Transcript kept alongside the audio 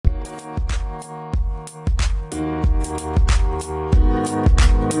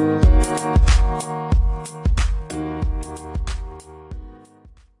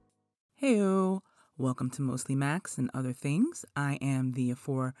welcome to Mostly Max and Other Things. I am the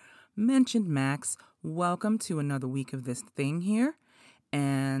aforementioned Max. Welcome to another week of this thing here.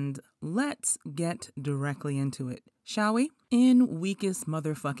 And let's get directly into it, shall we? In weakest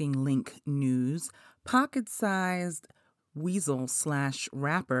motherfucking link news, pocket-sized weasel /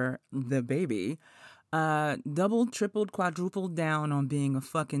 rapper The Baby doubled, tripled, quadrupled down on being a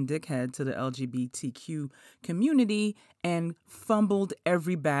fucking dickhead to the LGBTQ community and fumbled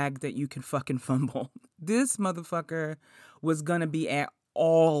every bag that you can fucking fumble. This motherfucker was gonna be at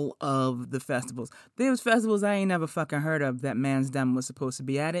all of the festivals. There was festivals I ain't never fucking heard of that Mans Dem was supposed to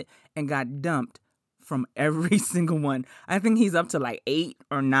be at it and got dumped from every single one. I think he's up to like 8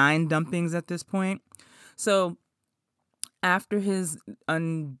 or 9 dumpings at this point. So after his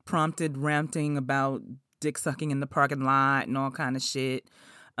unprompted ranting about dick sucking in the parking lot and all kind of shit,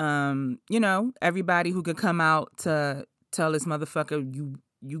 everybody who could come out to tell this motherfucker,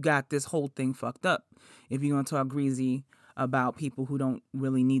 you got this whole thing fucked up. If you're going to talk greasy about people who don't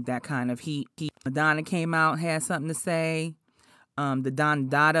really need that kind of heat. Madonna came out, had something to say. The Don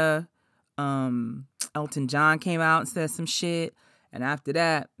Dada, Elton John came out and said some shit. And after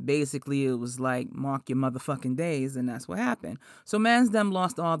that, basically, it was like, mark your motherfucking days, and that's what happened. So Mans Dem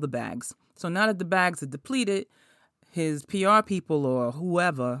lost all the bags. So now that the bags are depleted, his PR people or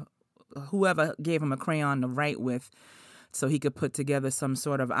whoever gave him a crayon to write with so he could put together some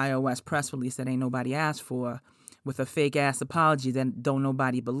sort of iOS press release that ain't nobody asked for with a fake-ass apology that don't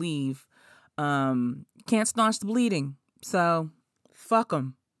nobody believe, can't staunch the bleeding. So, fuck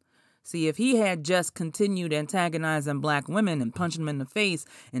him. See, if he had just continued antagonizing black women and punching them in the face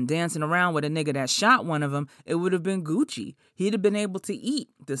and dancing around with a nigga that shot one of them, it would have been Gucci. He'd have been able to eat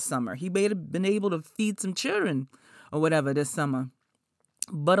this summer. He may have been able to feed some children or whatever this summer.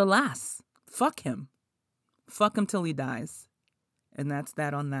 But alas, fuck him. Fuck him till he dies. And that's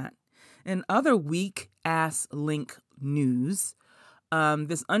that on that. In other weak-ass link news,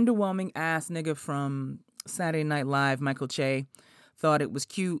 this underwhelming-ass nigga from Saturday Night Live, Michael Che, thought it was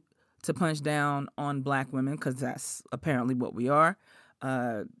cute to punch down on black women, because that's apparently what we are,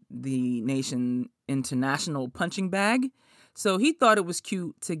 the nation international punching bag. So he thought it was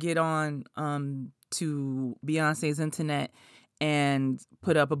cute to get on to Beyonce's internet and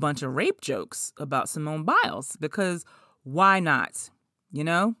put up a bunch of rape jokes about Simone Biles, because why not? You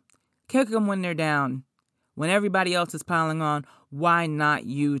know? Kick them when they're down. When everybody else is piling on, why not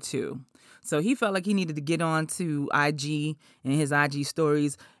you too? So he felt like he needed to get on to IG and his IG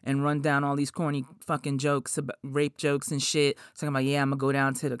stories and run down all these corny fucking jokes, rape jokes and shit. Talking about, yeah, I'm going to go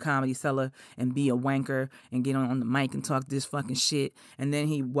down to the Comedy Cellar and be a wanker and get on the mic and talk this fucking shit. And then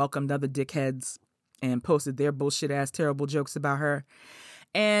he welcomed other dickheads and posted their bullshit-ass terrible jokes about her.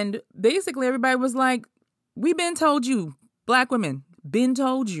 And basically everybody was like, we been told you, black women, been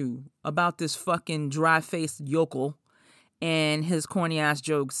told you about this fucking dry-faced yokel and his corny-ass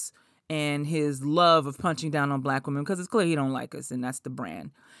jokes and his love of punching down on black women, because it's clear he don't like us, and that's the brand.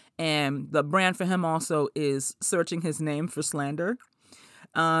 And the brand for him also is searching his name for slander.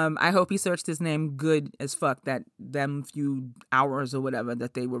 I hope he searched his name good as fuck them few hours or whatever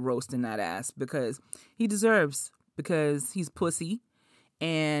that they were roasting that ass, because he deserves, because he's pussy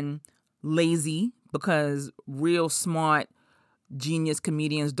and lazy, because real smart genius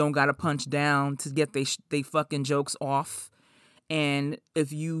comedians don't gotta punch down to get they fucking jokes off. And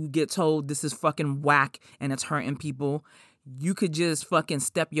if you get told this is fucking whack and it's hurting people, you could just fucking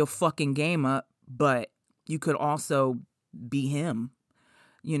step your fucking game up, but you could also be him.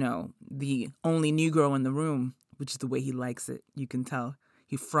 You know, the only Negro in the room, which is the way he likes it. You can tell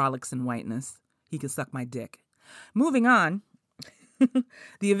he frolics in whiteness. He can suck my dick. Moving on,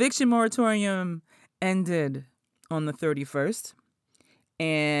 the eviction moratorium ended on the 31st.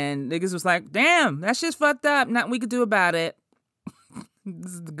 And niggas was like, damn, that shit's fucked up. Nothing we could do about it.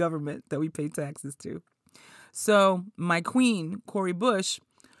 This is the government that we pay taxes to. So my queen, Cori Bush,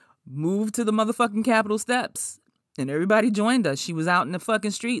 moved to the motherfucking Capitol steps. And everybody joined us. She was out in the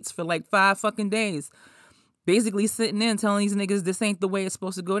fucking streets for like 5 fucking days. Basically sitting in telling these niggas this ain't the way it's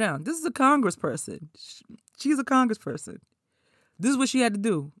supposed to go down. This is a congressperson. She's a congressperson. This is what she had to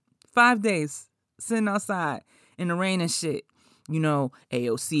do. 5 days sitting outside in the rain and shit. You know,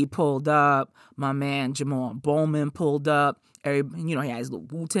 AOC pulled up. My man Jamal Bowman pulled up. He had his little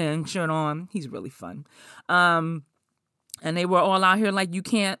Wu-Tang shirt on. He's really fun. And they were all out here like, you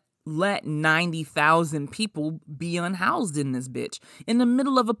can't let 90,000 people be unhoused in this bitch. In the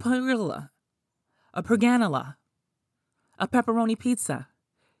middle of a pergola, a perganola, a pepperoni pizza.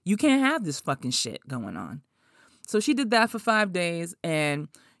 You can't have this fucking shit going on. So she did that for 5 days. And,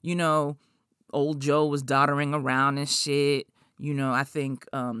 old Joe was doddering around and shit. I think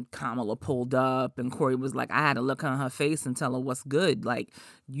Kamala pulled up and Corey was like, I had to look on her face and tell her what's good. Like,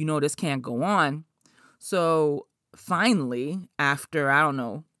 this can't go on. So finally, after, I don't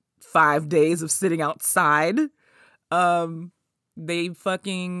know, 5 days of sitting outside, they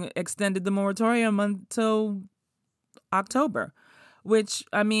fucking extended the moratorium until October, which,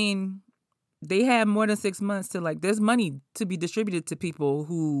 I mean, they had more than 6 months to, like, there's money to be distributed to people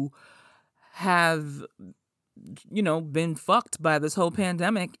who have, been fucked by this whole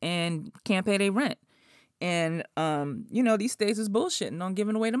pandemic and can't pay their rent. And, these states is bullshitting on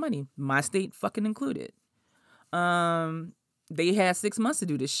giving away the money. My state fucking included. They had 6 months to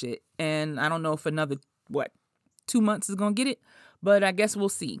do this shit. And I don't know if another, 2 months is going to get it. But I guess we'll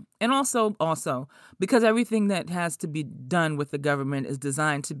see. And also, because everything that has to be done with the government is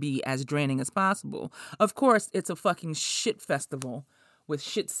designed to be as draining as possible. Of course, it's a fucking shit festival with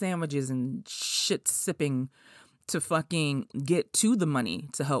shit sandwiches and shit sipping to fucking get to the money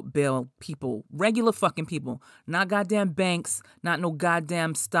to help bail people, regular fucking people, not goddamn banks, not no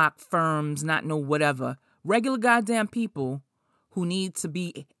goddamn stock firms, not no whatever. Regular goddamn people who need to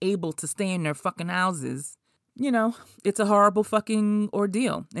be able to stay in their fucking houses. It's a horrible fucking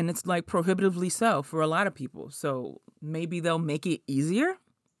ordeal. And it's like prohibitively so for a lot of people. So maybe they'll make it easier.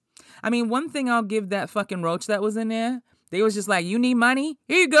 I mean, one thing I'll give that fucking roach that was in there, they was just like, you need money?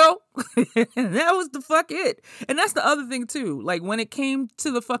 Here you go. And that was the fuck it. And that's the other thing too. Like when it came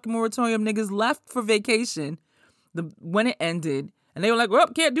to the fucking moratorium, niggas left for vacation when it ended. And they were like, well,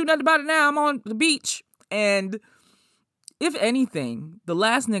 can't do nothing about it now. I'm on the beach. And if anything, the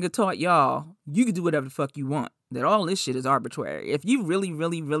last nigga taught y'all you can do whatever the fuck you want. That all this shit is arbitrary. If you really,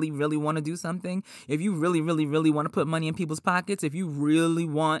 really, really, really want to do something, if you really, really, really want to put money in people's pockets, if you really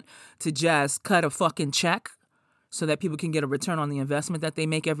want to just cut a fucking check so that people can get a return on the investment that they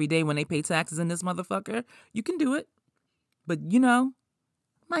make every day when they pay taxes in this motherfucker, you can do it. But,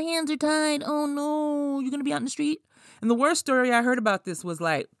 my hands are tied. Oh, no. You're going to be out in the street? And the worst story I heard about this was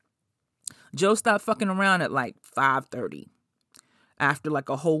like, Joe stopped fucking around at like 5:30 after like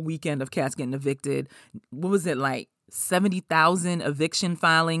a whole weekend of cats getting evicted. What was it, like 70,000 eviction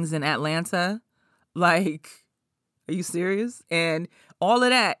filings in Atlanta? Like, are you serious? And all of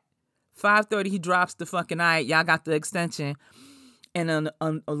that, 5:30, he drops the fucking y'all got the extension. And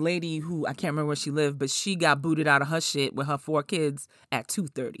a lady who, I can't remember where she lived, but she got booted out of her shit with her 4 kids at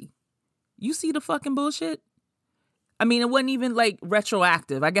 2:30. You see the fucking bullshit? I mean, it wasn't even, like,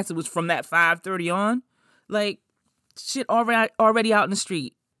 retroactive. I guess it was from that 5:30 on. Like, shit already out in the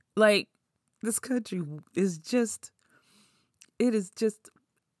street. Like, this country is just,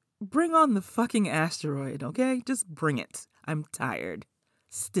 bring on the fucking asteroid, okay? Just bring it. I'm tired.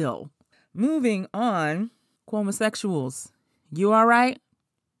 Still. Moving on, homosexuals. You all right?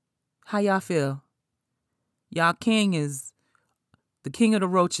 How y'all feel? Y'all king is the king of the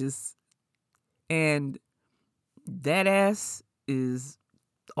roaches. And that ass is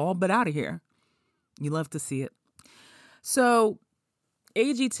all but out of here. You love to see it. So,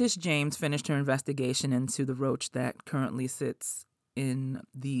 AG Tish James finished her investigation into the roach that currently sits in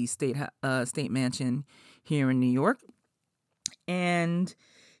the state mansion here in New York. And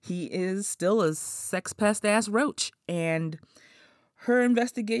he is still a sex pest ass roach. And her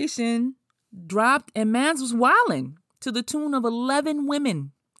investigation dropped and mans was wilding to the tune of 11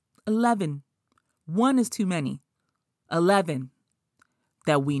 women. 11. One is too many. 11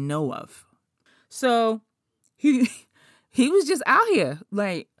 that we know of. So he was just out here.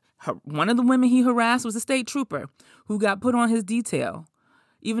 Like, one of the women he harassed was a state trooper who got put on his detail,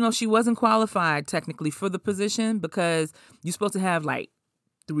 even though she wasn't qualified technically for the position, because you're supposed to have like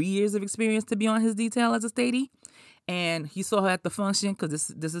 3 years of experience to be on his detail as a statey. And he saw her at the function, because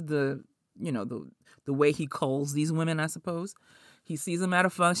this is the way he calls these women, I suppose. He sees them at a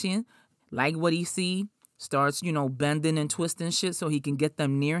function, like what he see, starts, bending and twisting shit so he can get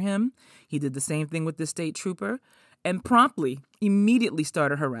them near him. He did the same thing with the state trooper and immediately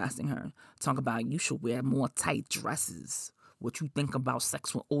started harassing her. Talk about, you should wear more tight dresses. What you think about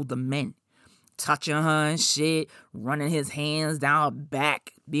sex with older men? Touching her and shit, running his hands down her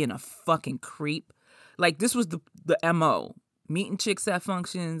back, being a fucking creep. Like, this was the MO. Meeting chicks at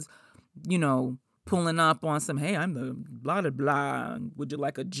functions, pulling up on some, hey, I'm the blah, blah, blah. Would you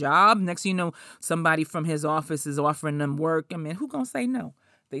like a job? Next thing you know, somebody from his office is offering them work. I mean, who gonna say no?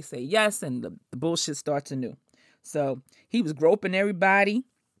 They say yes, and the bullshit starts anew. So he was groping everybody,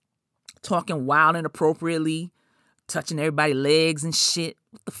 talking wild and inappropriately, touching everybody's legs and shit.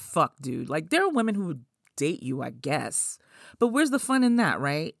 What the fuck, dude? Like, there are women who would date you, I guess. But where's the fun in that,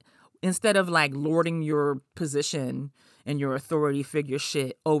 right? Instead of, like, lording your position and your authority figure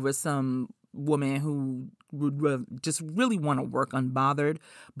shit over some woman who would just really want to work unbothered,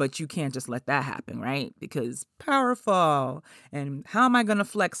 but you can't just let that happen, right? Because powerful, and how am I going to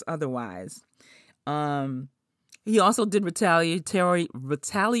flex otherwise? He also did retaliatory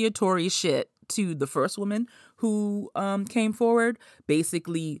shit to the first woman who came forward,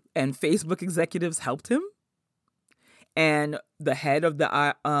 basically, and Facebook executives helped him. And the head of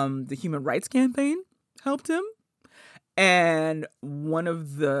the Human Rights Campaign helped him. And one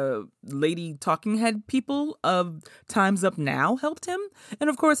of the lady talking head people of Time's Up Now helped him. And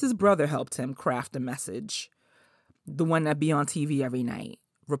of course, his brother helped him craft a message. The one that be on TV every night,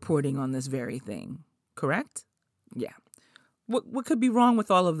 reporting on this very thing. Correct? Yeah. What could be wrong with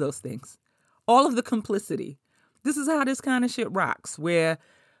all of those things? All of the complicity. This is how this kind of shit rocks, where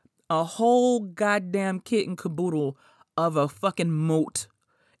a whole goddamn kit and caboodle of a fucking moat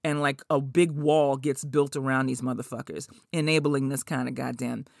and like a big wall gets built around these motherfuckers, enabling this kind of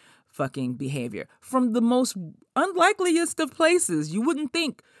goddamn fucking behavior. From the most unlikeliest of places, you wouldn't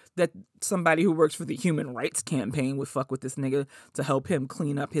think that somebody who works for the Human Rights Campaign would fuck with this nigga to help him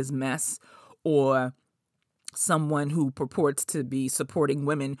clean up his mess, or someone who purports to be supporting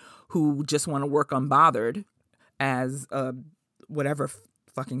women who just want to work unbothered, as whatever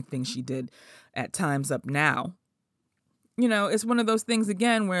fucking thing she did at Time's Up Now. You know, it's one of those things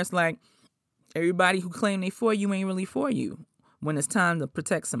again where it's like everybody who claim they for you ain't really for you when it's time to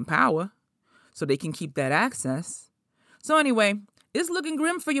protect some power so they can keep that access. So anyway, it's looking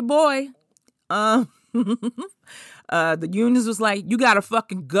grim for your boy. The unions was like, you gotta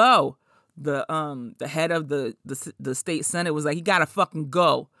fucking go. The head of the state senate was like, he gotta fucking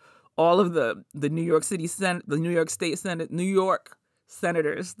go. All of the New York City Senate, the New York State Senate, New York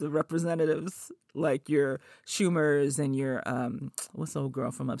senators, the representatives, like your Schumers and your what's the old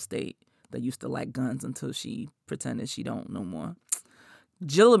girl from upstate that used to like guns until she pretended she don't no more,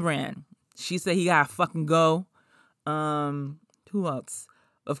 Gillibrand. She said he gotta fucking go. Who else?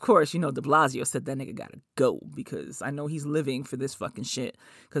 Of course, you know, de Blasio said that nigga gotta go, because I know he's living for this fucking shit,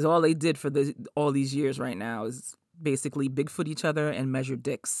 because all they did for all these years right now is basically Bigfoot each other and measure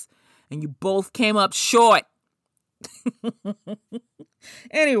dicks, and you both came up short.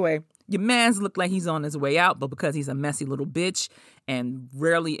 Anyway, your man's look like he's on his way out, but because he's a messy little bitch and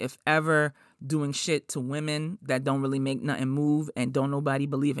rarely, if ever, doing shit to women that don't really make nothing move and don't nobody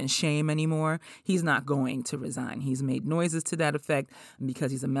believe in shame anymore, he's not going to resign. He's made noises to that effect, and because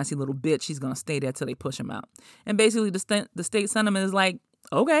he's a messy little bitch, he's going to stay there till they push him out. And basically the state sentiment is like,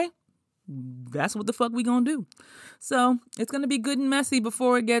 okay, that's what the fuck we gonna do. So it's going to be good and messy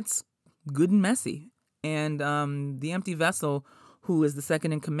before it gets good and messy. And the empty vessel, who is the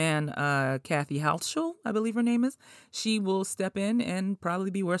second in command, Kathy Hochul, I believe her name is, she will step in and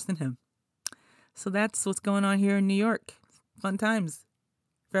probably be worse than him. So that's what's going on here in New York. Fun times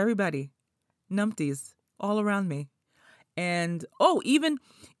for everybody. Numpties all around me. And, even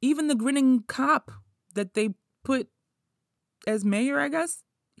the grinning cop that they put as mayor, I guess,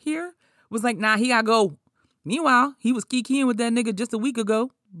 here, was like, nah, he gotta go. Meanwhile, he was kikiing with that nigga just a week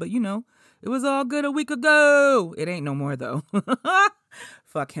ago. But, you know, it was all good a week ago. It ain't no more, though.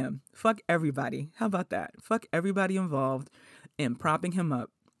 Fuck him. Fuck everybody. How about that? Fuck everybody involved in propping him up.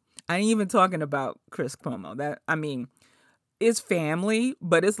 I ain't even talking about Chris Cuomo. It's family,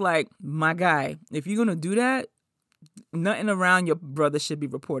 but it's like, my guy, if you're going to do that, nothing around your brother should be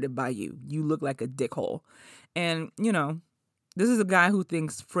reported by you. You look like a dickhole. And, you know, this is a guy who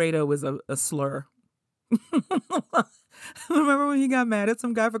thinks Fredo is a slur. Remember when he got mad at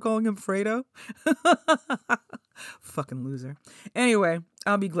some guy for calling him Fredo? Fucking loser. Anyway,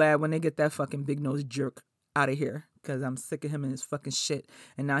 I'll be glad when they get that fucking big-nosed jerk out of here, because I'm sick of him and his fucking shit.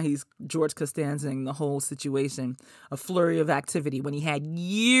 And now he's George Costanzaing the whole situation. A flurry of activity when he had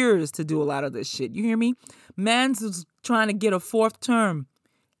years to do a lot of this shit. You hear me? Mans was trying to get a fourth term.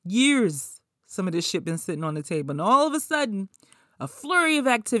 Years. Some of this shit been sitting on the table. And all of a sudden, a flurry of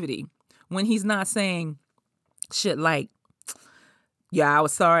activity when he's not saying shit like, yeah, I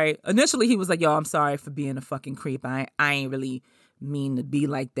was sorry. Initially, he was like, yo, I'm sorry for being a fucking creep. I ain't really mean to be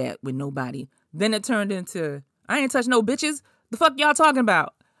like that with nobody. Then it turned into, I ain't touch no bitches. The fuck y'all talking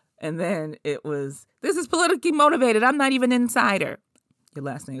about? And then it was, this is politically motivated. I'm not even an insider. Your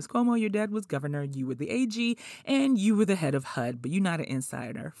last name is Cuomo. Your dad was governor. You were the AG. And you were the head of HUD. But you're not an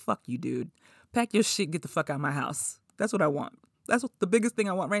insider. Fuck you, dude. Pack your shit. Get the fuck out of my house. That's what I want. That's what the biggest thing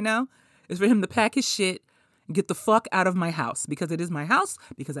I want right now is for him to pack his shit and get the fuck out of my house. Because it is my house.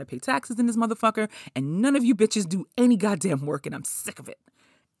 Because I pay taxes in this motherfucker. And none of you bitches do any goddamn work. And I'm sick of it.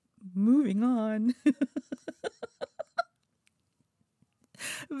 Moving on.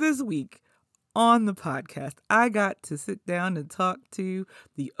 This week, on the podcast, I got to sit down and talk to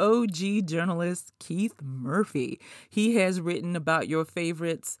the OG journalist, Keith Murphy. He has written about your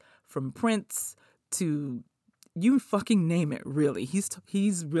favorites from Prince to you fucking name it, really.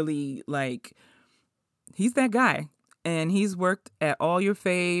 He's really like, he's that guy. And he's worked at all your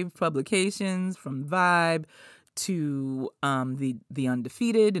fave publications from Vibe to the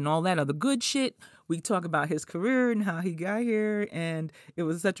Undefeated and all that other good shit. We talk about his career and how he got here, and it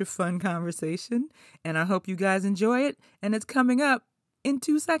was such a fun conversation. And I hope you guys enjoy it. And it's coming up in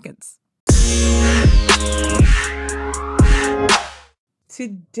 2 seconds.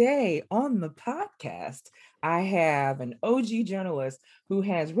 Today on the podcast, I have an OG journalist who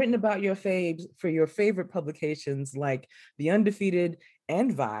has written about your faves for your favorite publications like The Undefeated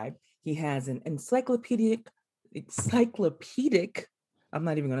and Vibe. He has an encyclopedic. I'm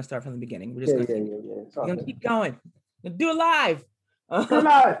not even going to start from the beginning. We're just going to keep going. We'll do it live.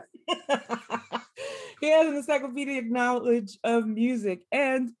 He has an encyclopedic knowledge of music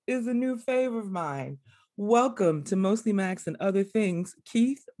and is a new favorite of mine. Welcome to Mostly Max and Other Things,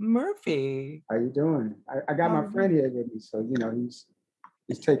 Keith Murphy. How you doing? I got my friend here with me, so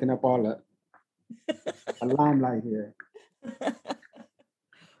he's taking up all the limelight here.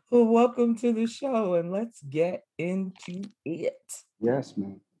 Well, welcome to the show, and let's get into it. Yes,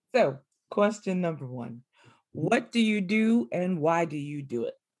 man. So, question number 1: what do you do, and why do you do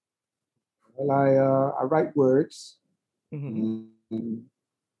it? Well, I write words, and I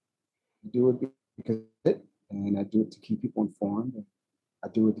do it because and I do it to keep people informed. I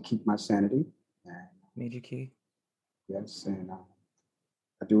do it to keep my sanity. Major key. Yes, and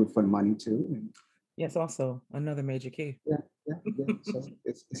I do it for money too. And yes, also another major key. Yeah. So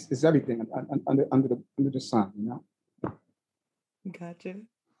it's everything under the sun, you know. Gotcha.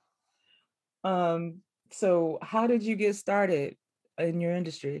 So how did you get started in your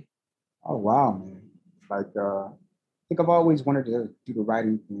industry? Oh wow, man! Like I think I've always wanted to do the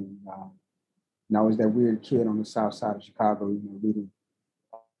writing thing. And I was that weird kid on the south side of Chicago, reading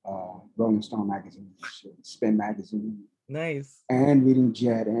Rolling Stone magazine, Spin magazine. Nice. And reading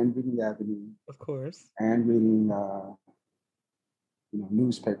Jet, and reading Avenue. Of course. And reading,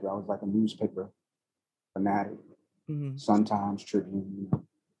 newspaper. I was like a newspaper fanatic. Sun Times, Tribune.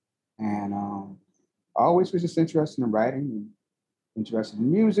 And I always was just interested in writing and interested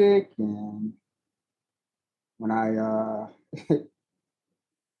in music. And when I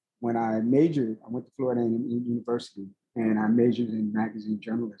when I majored, I went to Florida A&M University, and I majored in magazine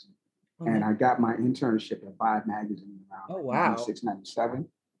journalism. And I got my internship at Vibe magazine around 96, 97.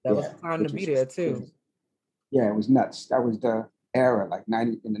 That was time to be there too. Yeah, it was nuts. That was the era, like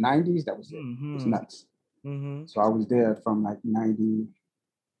in the 90s. That was it. It was nuts. So I was there from like 90.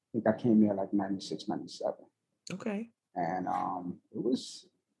 I think I came there like 96, 97. Okay. And it was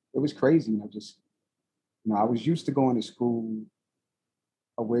crazy. I was used to going to school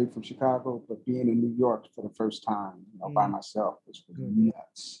away from Chicago, but being in New York for the first time, by myself, was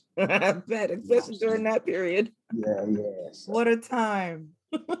nuts. I bet, especially during that period. Yeah. So, what a time.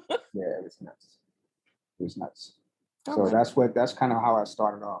 Yeah, it was nuts. So that's kind of how I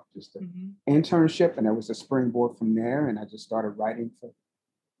started off, just an internship, and there was a springboard from there, and I just started writing for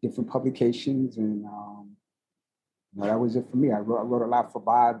different publications, and that was it for me. I wrote a lot for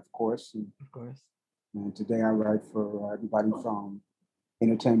Vibe, of course. And today I write for everybody from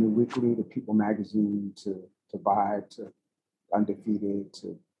Entertainment Weekly to People Magazine to Vibe to Undefeated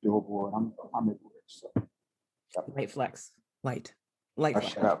to Billboard. I'm everywhere. So light flex. Light flex.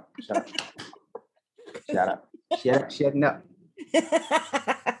 Shut up. Shutting up.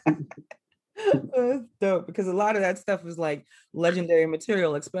 That's dope, because a lot of that stuff was like legendary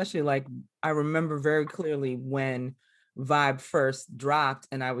material, especially like I remember very clearly when Vibe first dropped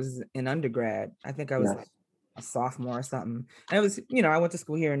and I was in undergrad. I think I was like a sophomore or something. And it was, I went to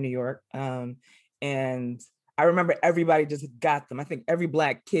school here in New York. And I remember everybody just got them. I think every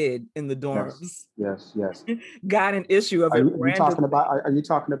Black kid in the dorms yes. got an issue of it. Are you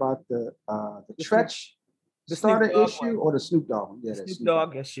talking about the Tretch starter issue or the Snoop Dogg? Yeah, the Snoop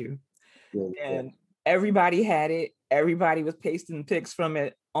Dogg issue. And everybody had it. Everybody was pasting pics from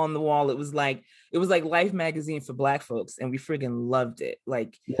it on the wall. It was like Life magazine for Black folks, and we friggin' loved it.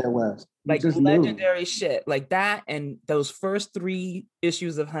 Like, yeah, it was like legendary shit like that. And those first 3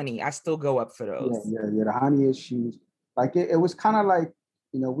 issues of Honey, I still go up for those. Yeah. The Honey issues, like it was kind of like,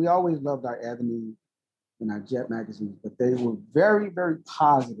 we always loved our Avenue and our Jet magazines, but they were very, very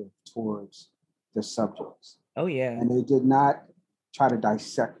positive towards the subjects. Oh yeah, and they did not try to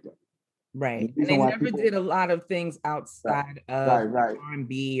dissect it. Right. And they never did a lot of things outside of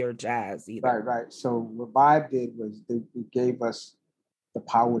R&B or jazz either. Right. So what Vibe did was they gave us the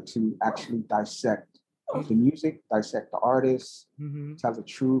power to actually dissect the music, dissect the artists, tell the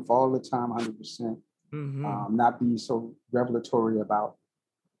truth all the time, 100%. Not be so revelatory about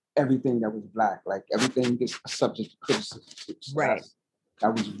everything that was Black, like everything is a subject to criticism. So right.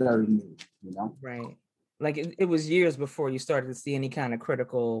 That was very new, you know? Right. Like it was years before you started to see any kind of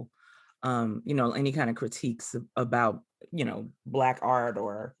critical, any kind of critiques about, Black art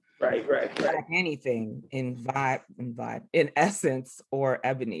or Black anything in Essence or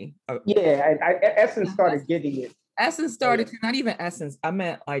Ebony. Yeah, Essence started getting it. Essence started to, not even Essence. I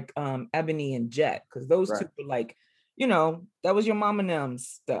meant like Ebony and Jet, because those two were like, that was your mom and them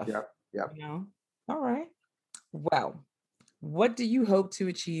stuff. Yep. All right. Well, what do you hope to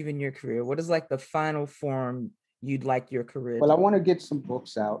achieve in your career? What is like the final form you'd like your career? Well, I want to get some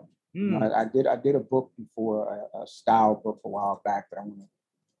books out. I did a book before, a style book a while back, but I want to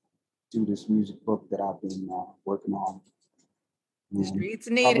do this music book that I've been working on. The streets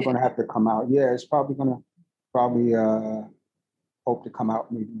need probably going to have to come out. Yeah, it's probably going to hope to come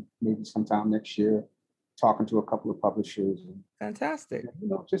out maybe sometime next year. Talking to a couple of publishers. Fantastic.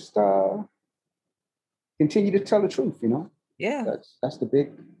 Just continue to tell the truth. Yeah. That's the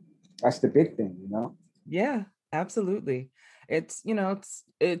big thing. Yeah, absolutely. It's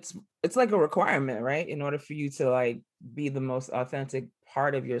it's like a requirement, right? In order for you to like be the most authentic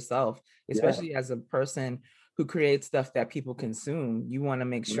part of yourself, especially as a person who creates stuff that people consume, you want to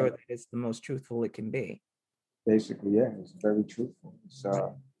make sure that it's the most truthful it can be. Basically, yeah, it's very truthful. It's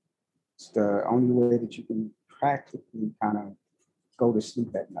the only way that you can practically kind of go to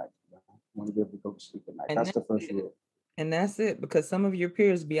sleep at night. You want to be able to go to sleep at night. And that's the first rule. And that's it, because some of your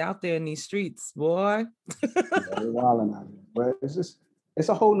peers be out there in these streets, boy. They're wilding out here. But it's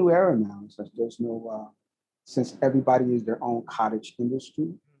a whole new era now. So there's no since everybody is their own cottage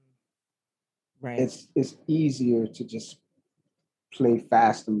industry. Right. It's easier to just play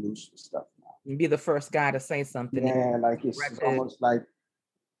fast and loose with stuff now. And be the first guy to say something. Yeah, like it's almost like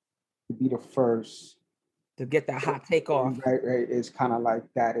to be the first to get that hot take off. Right. It's kind of like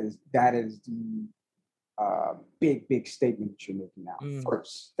that is the big statement that you're making now.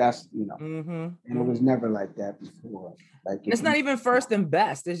 First, that's and it was never like that before. Like it's not even first and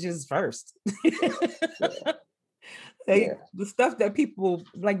best. It's just first. The stuff that people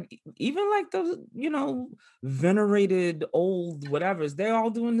like, even like those, venerated old whatevers, they're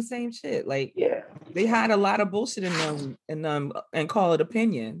all doing the same shit. Like, they had a lot of bullshit in them and call it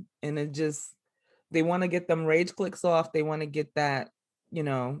opinion. And it just, they want to get them rage clicks off. They want to get that,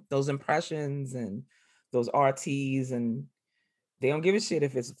 those impressions and those RTs, and they don't give a shit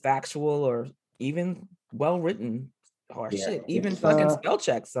if it's factual or even well written or shit, even fucking spell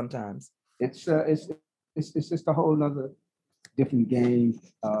checks sometimes. It's just a whole nother different game.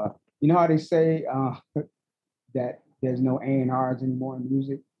 You know how they say that there's no A&Rs anymore in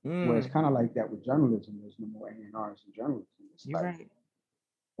music? Well, it's kind of like that with journalism. There's no more A&Rs in journalism. It's You're right.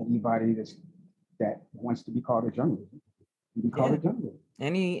 Anybody that wants to be called a journalist, you can call it journalism.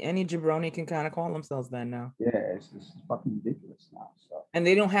 Any jabroni can kind of call themselves that now. Yeah, it's fucking ridiculous now. So. And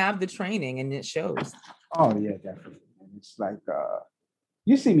they don't have the training, and it shows. Oh yeah, definitely. And it's like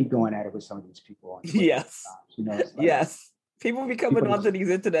you see me going at it with some of these people on Twitter. Yes. Like, yes. People be coming onto these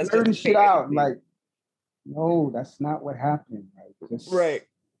internets. Dirty shit out. Like, no, that's not what happened. Like, right.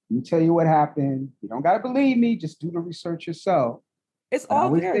 Let me tell you what happened. You don't gotta believe me. Just do the research yourself. It's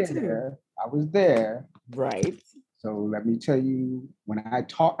all there too. I was there. Right. So let me tell you, when I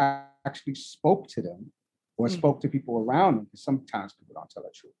actually spoke to them or spoke to people around them, because sometimes people don't tell the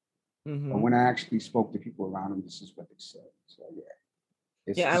truth. But when I actually spoke to people around them, this is what they said. So yeah.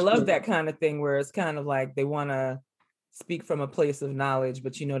 I love that kind of thing where it's kind of like they want to speak from a place of knowledge,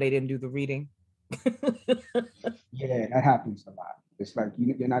 but they didn't do the reading. Yeah, that happens a lot. It's like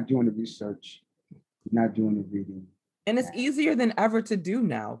you're not doing the research, you're not doing the reading. And it's easier than ever to do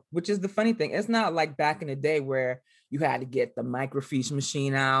now, which is the funny thing. It's not like back in the day where you had to get the microfiche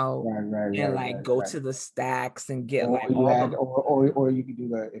machine out and go to the stacks and get or you could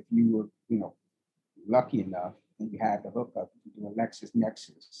do if you were lucky enough and you had the hookup, you could do a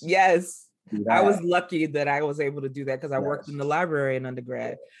LexisNexis. Yes. I was lucky that I was able to do that because I worked in the library in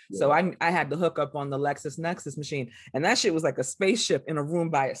undergrad. Yeah. So I had to hook up on the LexisNexis machine, and that shit was like a spaceship in a room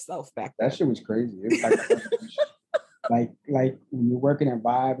by itself back then. That shit was crazy. It was like when you're working at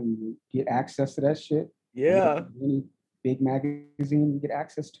Vibe and you get access to that shit. Yeah. Any big magazine, you get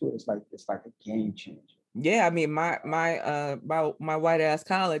access to it. It's like a game changer. Yeah, I mean, my white ass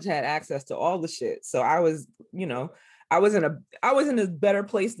college had access to all the shit. So I was, I was in a better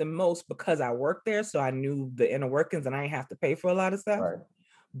place than most because I worked there. So I knew the inner workings and I didn't have to pay for a lot of stuff. Right.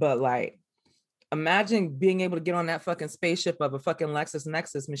 But like, imagine being able to get on that fucking spaceship of a fucking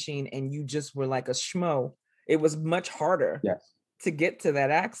LexisNexis machine and you just were like a schmo. It was much harder to get to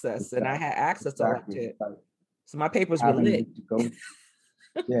that access. And I had access to all that shit. So my papers were lit.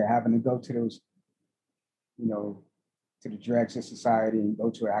 Having to go to those, to the Drexel Society and go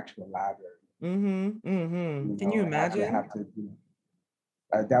to an actual library. Can you imagine?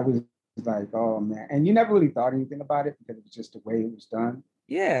 That was like, oh man. And you never really thought anything about it because it was just the way it was done.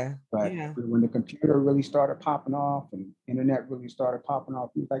 Yeah. But when the computer really started popping off and internet really started popping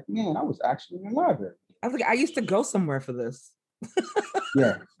off, you was like, man, I was actually in the library. I was like, I used to go somewhere for this.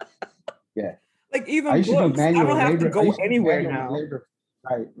 Yeah. Like even books, I don't have to go anywhere now.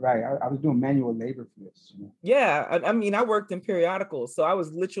 Right. I was doing manual labor for this. Yeah, I mean, I worked in periodicals, so I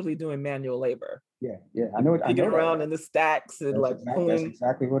was literally doing manual labor. Yeah. I know. Digging around in the stacks and that's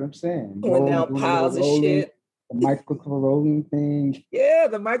exactly what I'm saying. Pulling down piles of shit. The micro-rolling thing. Yeah,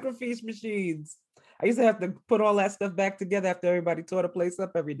 the microfiche machines. I used to have to put all that stuff back together after everybody tore the place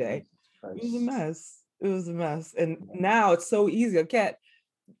up every day. It was a mess. And now it's so easy. A cat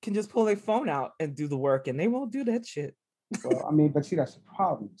can just pull their phone out and do the work, and they won't do that shit. Well, I mean, but see, that's the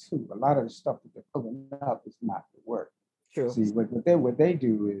problem too. A lot of the stuff that they're pulling up is not the work. True. See, what they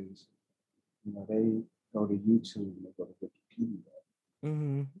do is, they go to YouTube and they go to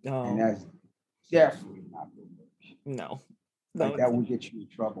Wikipedia, and that's definitely not the work. No, like that will get you in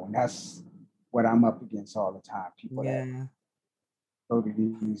trouble, and that's what I'm up against all the time. People that go to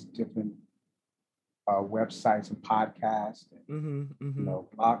these different websites and podcasts, and,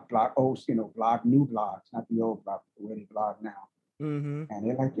 blog new blogs, not the old blog, the way they blog now. And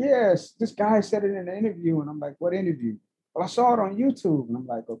they're like, yes, this guy said it in an interview, and I'm like, what interview? Well, I saw it on YouTube, and I'm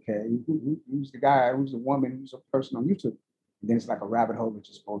like, okay, who's the guy? Who's the woman? Who's the person on YouTube? And then it's like a rabbit hole of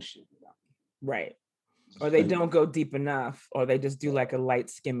just bullshit. Right. Or they don't go deep enough, or they just do like a light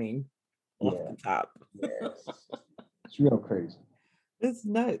skimming off the top. It's real crazy. It's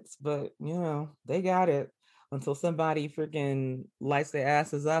nuts, but they got it until somebody freaking lights their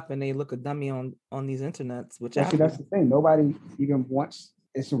asses up and they look a dummy on these internets. Which that's the thing. Nobody even wants.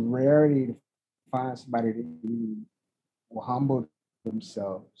 It's a rarity to find somebody that will humble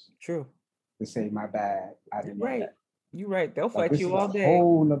themselves. True. To say my bad. I didn't. Right. You're right. They'll fight you all day. A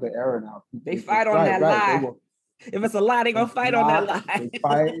whole nother era now. They fight on that lie. If it's a lie, they're gonna fight on that lie. They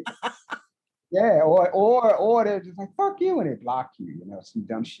fight. Yeah, or they're just like, fuck you, and they block you, some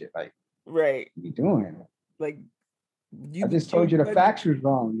dumb shit. Like, right. What are you doing? Like, I just told you the facts was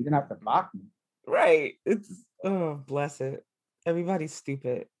wrong. You didn't have to block me. Right. It's, bless it. Everybody's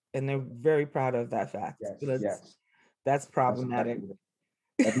stupid, and they're very proud of that fact. Yes. That's problematic.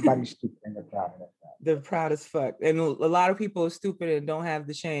 Everybody's stupid, and they're proud of that fact. They're proud as fuck. And a lot of people are stupid and don't have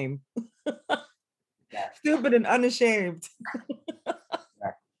the shame. Stupid and unashamed.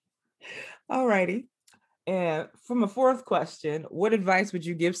 All righty. And from a fourth question, what advice would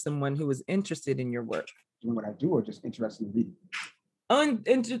you give someone who is interested in your work? Doing what I do, or just interested in reading?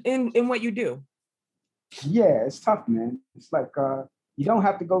 In what you do. Yeah, it's tough, man. It's like you don't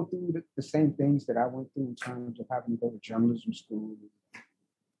have to go through the same things that I went through in terms of having to go to journalism school,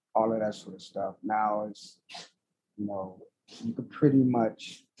 all of that sort of stuff. Now it's, you could pretty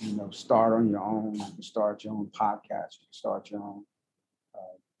much, start on your own. You can start your own podcast. You can start your own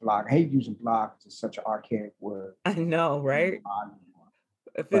blog. I hate using blog. It's such an archaic word. I know, right?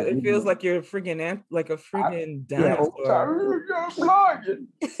 It feels like you're a freaking dinosaur.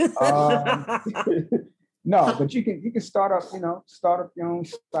 No, but you can start up, start up your own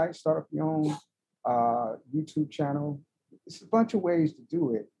site, start up your own YouTube channel. It's a bunch of ways to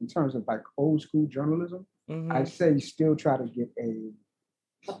do it in terms of like old school journalism. I'd say still try to get a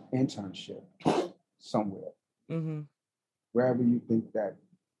internship somewhere, wherever you think that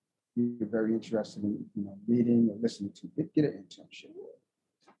you're very interested in, reading or listening to. Get an internship.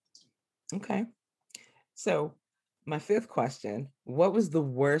 Okay. So my fifth question, what was the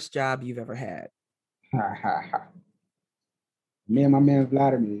worst job you've ever had? Me and my man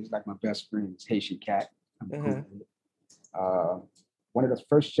Vladimir, he's like my best friend. He's Haitian cat. One of the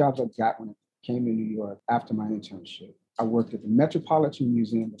first jobs I got when I came to New York after my internship, I worked at the Metropolitan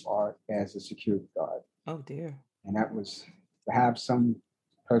Museum of Art as a security guard. Oh dear. And that was to have some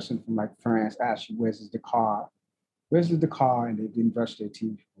person from like France ask you, where's the car? And they didn't brush their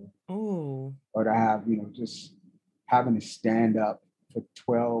teeth. Oh. Or to have, just having to stand up for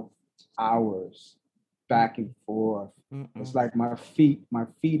 12 hours back and forth. It's like my feet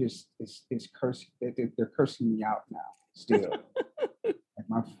is cursing. They're cursing me out now still.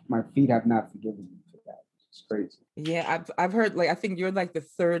 Like my feet have not forgiven me for that. It's crazy. Yeah, I've heard, like, I think you're like the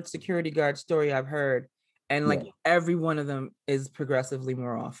third security guard story I've heard. And like every one of them is progressively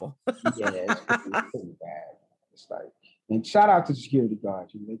more awful. Yeah, it's pretty bad. It's like, and shout out to security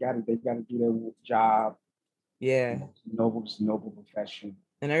guards. They gotta do their job. Yeah. It's a noble profession.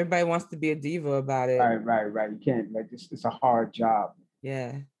 And everybody wants to be a diva about it. Right. You can't, like, it's a hard job.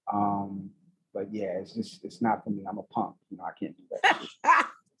 Yeah. But yeah, it's not for me. I'm a punk. I can't do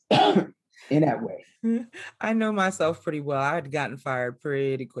that in that way. I know myself pretty well. I had gotten fired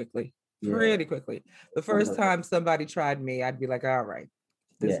pretty quickly. The first time somebody tried me, I'd be like, all right,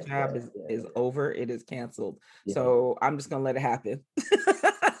 this job is over. It is canceled. Yeah. So I'm just gonna let it happen.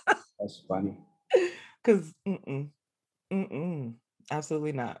 That's funny. Because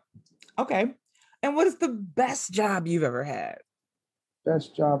absolutely not. Okay. And what is the best job you've ever had?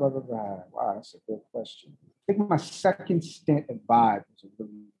 Best job I've ever had. Wow, that's a good question. I think my second stint at Vibe was a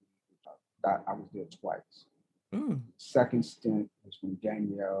really I was there twice. Second stint was when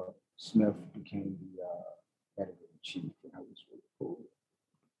Danielle Smith became the editor-in-chief, and that was really cool.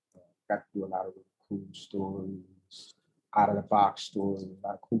 Got to do a lot of really cool stories, out-of-the-box stories, a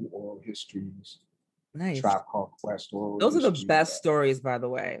lot of cool oral histories. Nice. Tribe Called Quest oral Those history. Are the best stories, by the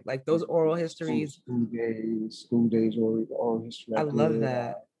way. Like those oral histories. School days oral history. I love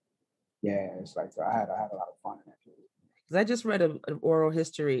that. Yeah, it's like I had a lot of fun in that period. Because I just read an oral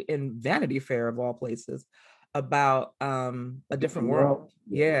history in Vanity Fair of all places about a different world.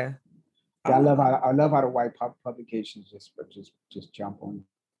 Yeah. I love how the white publications just jump on.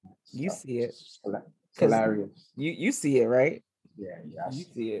 You see it. It's hilarious. You see it, right? Yeah. You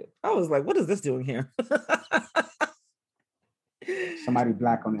see it. I was like, what is this doing here? Somebody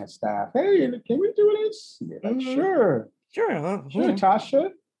Black on that staff. Hey, can we do this? Yeah, like, Sure,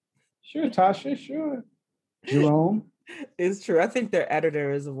 Tasha. Sure, Tasha. Sure. Jerome. It's true. I think their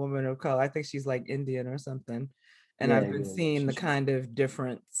editor is a woman of color. I think she's like Indian or something. And I've been seeing the kind of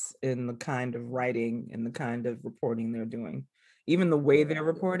difference in the kind of writing and the kind of reporting they're doing. Even the way they're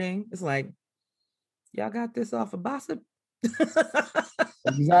reporting, it's like, y'all got this off of Gossip?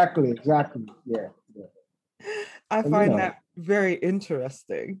 Exactly. Yeah. I find that very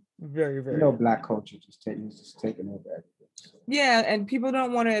interesting. Very, very. Black culture just taking over everything. So. Yeah, and people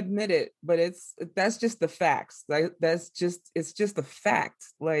don't want to admit it, but that's just the facts. Like it's just the fact.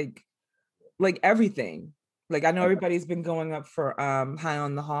 Like everything. Like I know everybody's been going up for High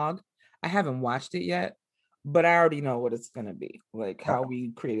on the Hog. I haven't watched it yet, but I already know what it's gonna be. Like how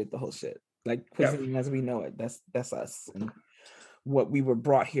we created the whole shit. Like cuisine as we know it. That's us and what we were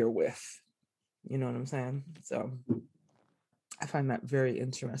brought here with. You know what I'm saying? So I find that very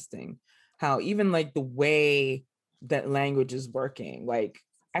interesting. How even like the way that language is working. Like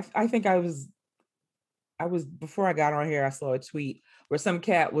I think I was before I got on here, I saw a tweet where some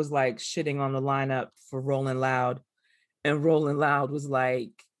cat was like shitting on the lineup for Rolling Loud. And Rolling Loud was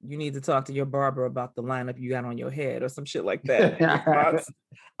like, you need to talk to your barber about the lineup you got on your head or some shit like that.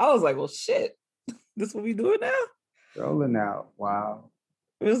 I was like, well, shit, this what we doing now? Rolling Out. Wow.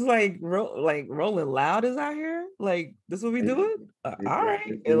 It was like Rolling Loud is out here. Like, this what we doing? All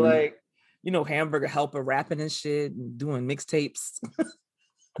right. And like, Hamburger Helper rapping and shit and doing mixtapes.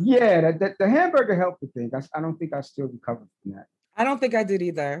 Yeah, the Hamburger Helper thing. I don't think I still recovered from that. I don't think I did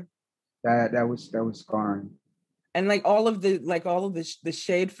either. That was scarring. And like all of the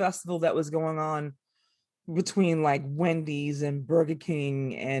shade festival that was going on between like Wendy's and Burger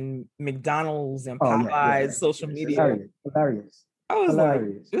King and McDonald's and Popeyes, social media. Hilarious. I was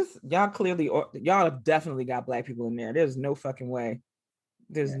hilarious. Like, y'all definitely got Black people in there. There's no fucking way.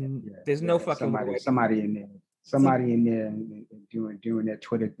 There's no fucking way. Somebody in there and doing their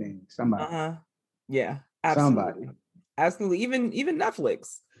Twitter thing. Somebody. Yeah. Absolutely. Somebody. Absolutely. Even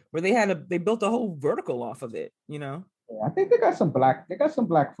Netflix, where they built a whole vertical off of it, Yeah, I think they got some black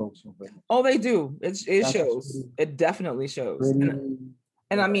folks over there. Oh, they do. It shows. It definitely shows.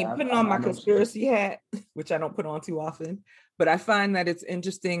 And I mean, putting on my conspiracy hat, which I don't put on too often, but I find that it's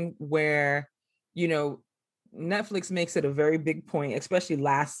interesting where, Netflix makes it a very big point, especially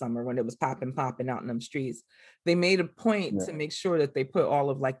last summer when it was popping out in them streets. They made a point to make sure that they put all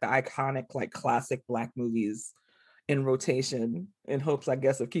of like the iconic, like classic Black movies in rotation in hopes, I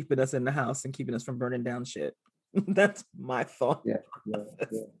guess, of keeping us in the house and keeping us from burning down shit. That's my thought.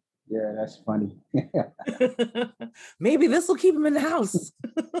 Yeah, that's funny. Maybe this will keep them in the house.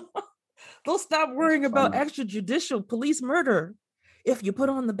 They'll stop worrying about extrajudicial police murder if you put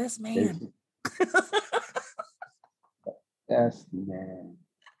on The Best Man. Yes, man.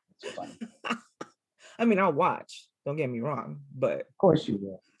 That's funny. I mean, I'll watch. Don't get me wrong, but of course you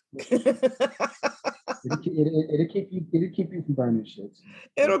will. It'll keep you from burning shit.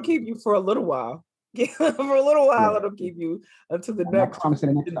 It'll keep you for a little while. For a little while, it'll keep you until the next. I'm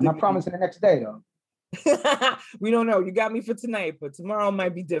not promising the next day though. We don't know. You got me for tonight, but tomorrow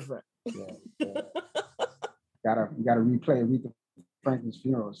might be different. Yeah. You gotta replay Aretha Franklin's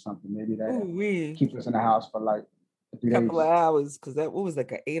funeral or something. Maybe that keeps us in the house for like a couple of hours, because what was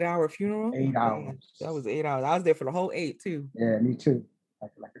like an 8-hour funeral? 8 hours. That was 8 hours. I was there for the whole 8 too. Yeah, me too.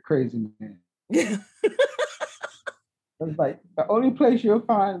 Like a crazy man. Yeah. It was like the only place you'll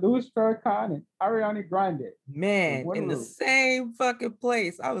find Louis Farrakhan and Ariana Grande. Man, in the same fucking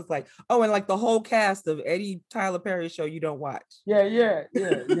place. I was like, oh, and like the whole cast of Eddie Tyler Perry show you don't watch. Yeah.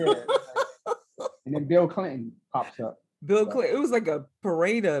 And then Bill Clinton pops up. Bill Clinton. It was like a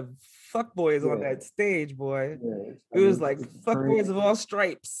parade of fuckboys on that stage, boy. Yeah, it was like fuckboys of all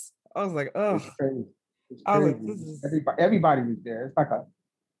stripes. I was like, oh. It's crazy. I was like, this is... everybody was there. It's like a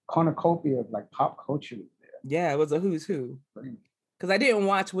cornucopia of like pop culture. Yeah, it was a who's who. Because I didn't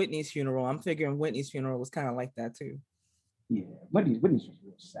watch Whitney's funeral. I'm figuring Whitney's funeral was kind of like that too. Yeah, Whitney's was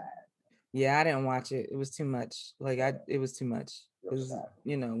real sad. Yeah, I didn't watch it. It was too much. It was too much. It was,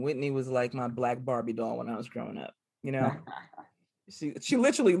 Whitney was like my black Barbie doll when I was growing up. She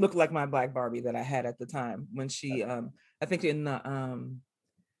literally looked like my black Barbie that I had at the time when she I think in the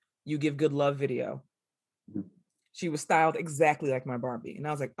You Give Good Love video. Mm-hmm. She was styled exactly like my Barbie. And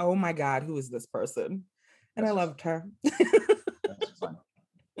I was like, oh my God, who is this person? And I loved her. That's funny.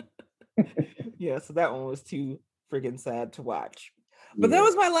 Yeah, so that one was too friggin' sad to watch. But that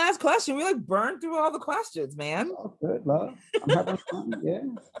was my last question. We like burned through all the questions, man. Oh, good, love. I'm having fun. Yeah.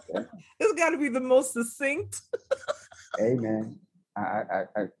 This got to be the most succinct. Hey, man.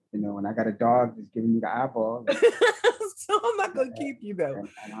 I when I got a dog that's giving me the eyeball. So I'm not gonna keep you though.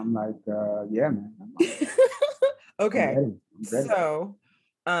 And I'm like, yeah, man. Okay. I'm ready. So,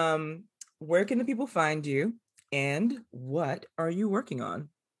 where can the people find you, and what are you working on?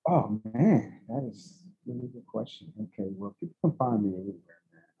 Oh man, that is a really good question. Okay, well, people can find me everywhere,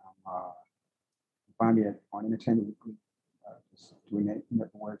 man. Find me on Entertainment Weekly. Just doing that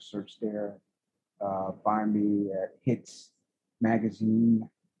network search there. Find me at Hits Magazine.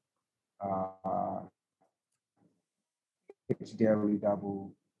 Hits Daily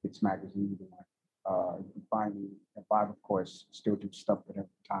Double. Hits Magazine. You can find me at Vibe, of course. Still do stuff with them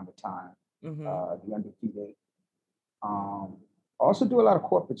from time to time. Mm-hmm. The Undefeated. Also do a lot of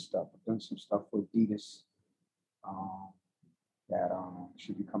corporate stuff. I've done some stuff for Adidas that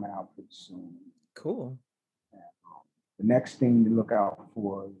should be coming out pretty soon. Cool. And, the next thing to look out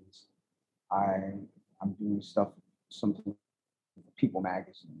for is I'm doing something for People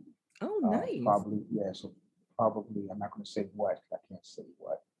Magazine. Oh, nice. Probably, yeah. So probably I'm not going to say what. I can't say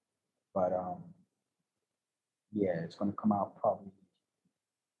what, but yeah, it's going to come out probably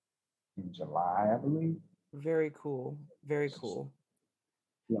in July, I believe. Very cool. Very cool.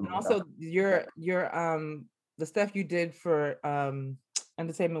 Yeah, and also your the stuff you did for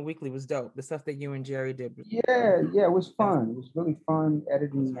Entertainment Weekly was dope. The stuff that you and Jerry did. Yeah, it was fun. It was really fun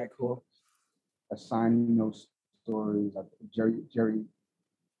editing. Very cool. Assigning those stories. Jerry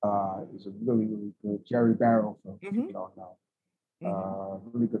is a really, really good Jerry Barrow, for people who don't know.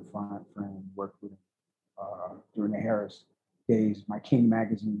 Really good friend. Worked with him during the Harris days, my King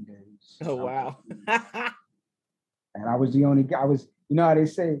magazine days. Oh wow. And I was the only guy. You know how they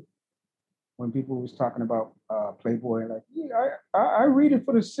say when people was talking about Playboy, like, yeah, I read it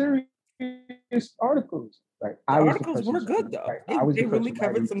for the serious articles. Like the articles were good though. They really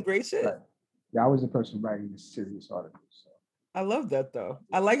covered some great shit. Right. Yeah, I was the person writing the serious articles. So. I love that though.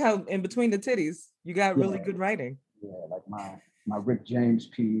 I like how in between the titties, you got really good writing. Yeah, like my Rick James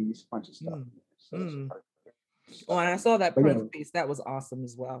piece, bunch of stuff. Oh, and I saw that Prince piece. That was awesome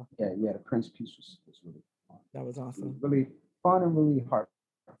as well. Yeah, the Prince piece was really fun. That was awesome. Was really fun and really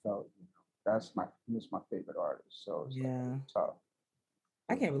heartfelt. He was my favorite artist. So it's really tough.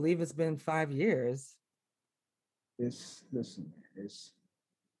 I can't believe it's been 5 years. It's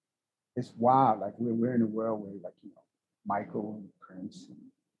wild. Like we're in a world where, like, Michael and Prince and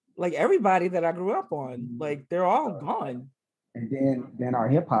like everybody that I grew up on, like they're all gone. And then our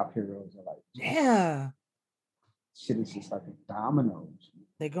hip hop heroes are like, yeah, shit is just like dominoes.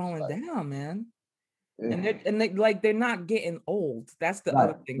 They're going down, man. Yeah. And they're not getting old. That's the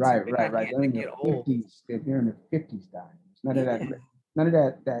other thing. Right. They're in their 50s. They're in their 50s dying. None of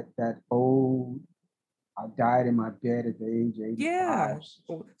that old. I died in my bed at the age of 85. Yeah,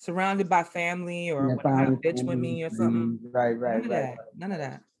 surrounded by family or bitch with me or something. Right. None of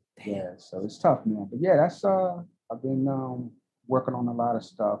that. Damn. Yeah, so it's tough, man. But yeah, that's I've been working on a lot of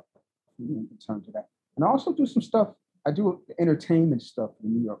stuff in terms of that, and I also do some stuff. I do entertainment stuff for the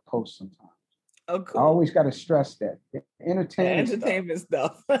New York Post sometimes. Oh, cool. I always got to stress that entertainment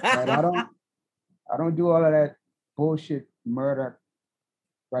stuff. Right? I don't do all of that bullshit, murder,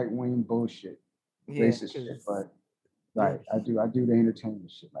 right wing bullshit. racist shit, but right, I do the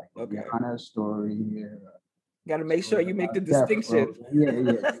entertainment shit, like Rihanna story here. Got to make sure you make the distinction.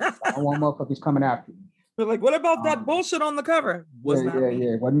 Yeah. I don't want motherfuckers coming after me. They're like, what about that bullshit on the cover? Was not me.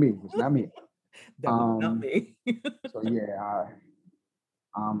 It wasn't me. It was not me. That was not me. So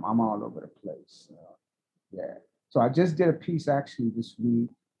I'm all over the place. So I just did a piece actually this week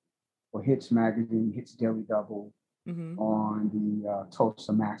for Hits Magazine, Hits Daily Double, on the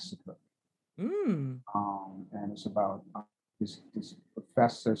Tulsa Massacre. And it's about this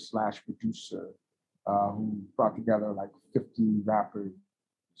professor / producer who brought together like 50 rappers,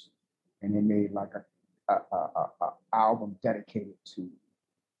 and they made like a album dedicated to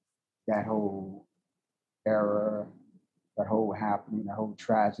that whole era, that whole happening, that whole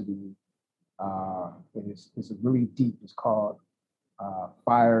tragedy. It's really deep. It's called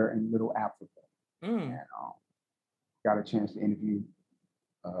Fire in Little Africa. And got a chance to interview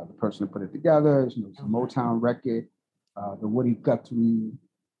the person who put it together. It's a Motown record, the Woody Guthrie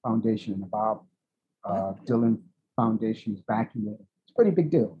Foundation and the Bob Dylan Foundation is backing it. It's a pretty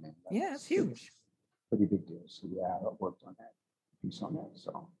big deal, man. It's huge. Pretty big deal. So I worked on that piece on that.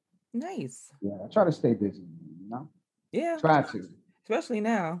 So nice. Yeah, I try to stay busy, you know? Yeah. Try to. Especially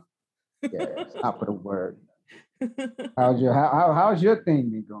now. It's top of the word. How's your thing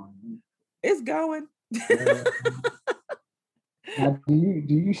been going? It's going. Now, do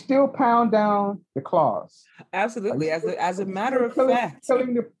you still pound down the claws? Absolutely. As a matter of fact.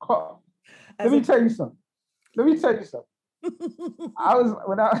 Killing the claw. Let me tell you something. I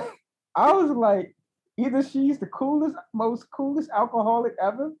was like, either she's the most coolest alcoholic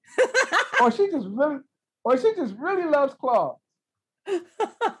ever, or she just really loves claws.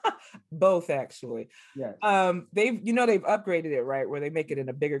 Both, actually. Yes. They've upgraded it, right, where they make it in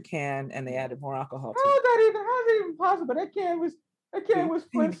a bigger can and they added more alcohol to it. How's that even possible? That can was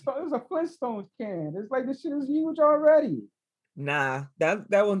Flintstone. It was a Flintstones can. It's like this shit is huge already. Nah,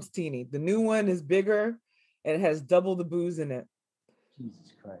 that one's teeny. The new one is bigger and it has double the booze in it.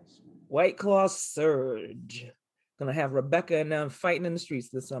 Jesus Christ. White Claw Surge. Gonna have Rebecca and them fighting in the streets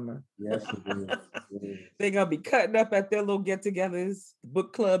this summer. Yes, it is. They're gonna be cutting up at their little get-togethers. The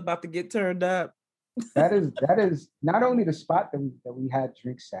book club about to get turned up. That is not only the spot that we had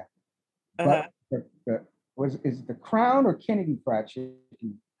drinks at, but is the Crown or Kennedy Fried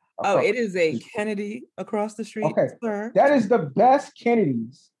Chicken? Oh, it is a Kennedy across the street. Okay, sir. That is the best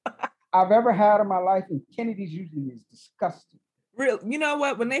Kennedy's I've ever had in my life, and Kennedy's usually is disgusting. Real, you know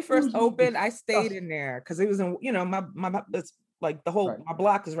what? When they first opened, I stayed in there because it was in, my it's like the whole my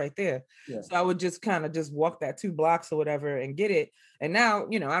block is right there. Yeah. So I would just kind of just walk that 2 blocks or whatever and get it. And now, I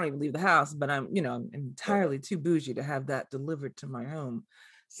don't even leave the house, but I'm entirely too bougie to have that delivered to my home.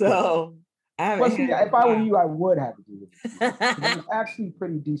 So I haven't. If I were you, I would have to do it. It's actually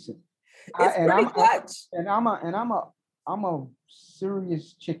pretty decent. I'm a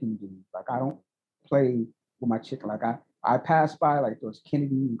serious chicken dude. Like I don't play with my chicken. Like I pass by like those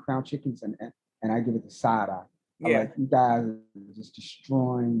Kennedy and Crown chickens and I give it the side eye. Yeah. Like you guys are just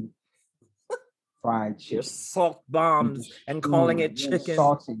destroying fried chicken. Your salt bombs and calling it chicken.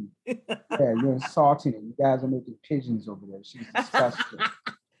 Salting. You're salting it. You guys are making pigeons over there. She's disgusting.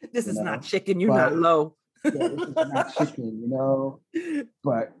 This is not chicken. You're not low. This is not chicken,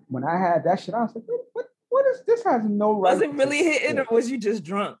 But when I had that shit, I was like, what is this? Has no right. Was it really hitting or was you just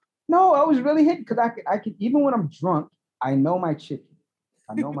drunk? No, I was really hitting because I could, even when I'm drunk, I know my chicken.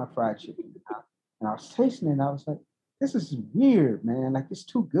 I know my fried chicken. And I was tasting it and I was like, this is weird, man. Like, it's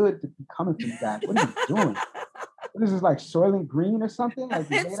too good to be coming from you guys. What are you doing? What is this, like Soylent Green or something? Like,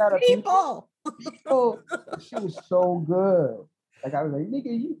 it's made out of people. She was so good. Like, I was like,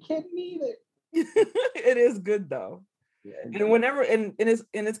 nigga, you can't eat it. It is good though. Yeah, and whenever and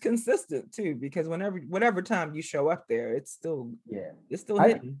it's consistent too, because whatever time you show up there, it's still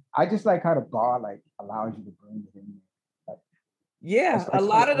hidden. I just like how the bar like allows you to bring it in. A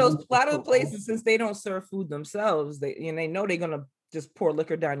lot of the places, since they don't serve food themselves, they know they're gonna just pour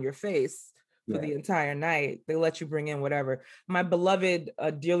liquor down your face for the entire night. They let you bring in whatever. My beloved,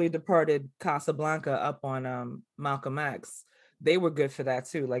 dearly departed Casablanca up on Malcolm X, they were good for that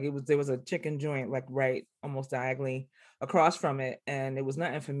too. Like there was a chicken joint like right almost diagonally across from it, and it was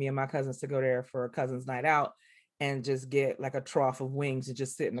nothing for me and my cousins to go there for a cousin's night out and just get like a trough of wings and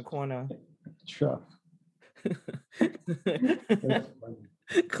just sit in the corner. Trough.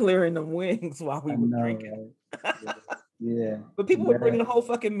 Clearing them wings while we were drinking. Right? Yeah. But people would bring the whole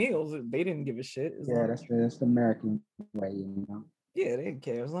fucking meals. They didn't give a shit. That's the American way, Yeah, they didn't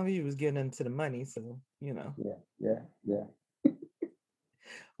care as long as you was getting into the money. So, Yeah.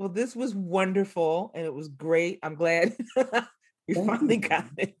 Well, this was wonderful and it was great. I'm glad we finally got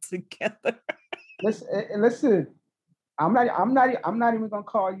it together. Listen. I'm not even gonna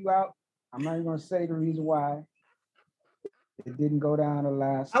call you out. I'm not even gonna say the reason why it didn't go down the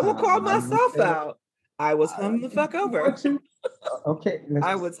last I will time. call myself out. I was hung the fuck over. Okay.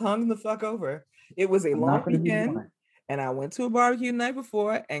 I was hung the fuck over. It was a long weekend, and I went to a barbecue the night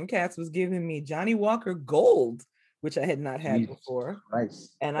before, and Katz was giving me Johnnie Walker Gold, which I had not had before.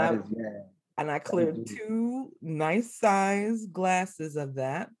 Nice. And I cleared 2 nice size glasses of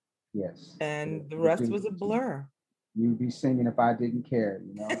that. Yes. And the rest was a blur. You'd be singing If I Didn't Care,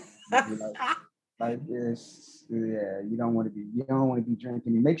 you know. like this, yeah. You don't want to be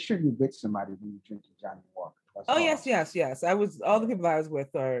drinking. Make sure you're with somebody when you're drinking Johnnie Walker. Yes. I was all the people I was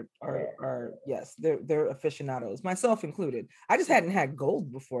with are yes, they're aficionados, myself included. I just hadn't had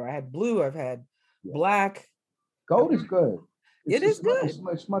gold before. I had blue, I've had black. Gold is good. It is good.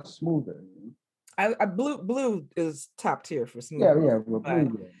 It's much smoother. I blue is top tier for smooth.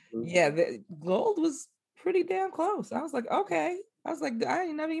 The gold was pretty damn close. I was like, okay. I was like, I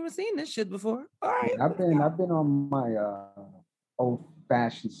ain't never even seen this shit before. All right. I've been on my old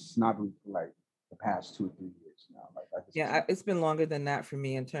fashioned snobbery for like the past 2 or 3 years now. It's been longer than that for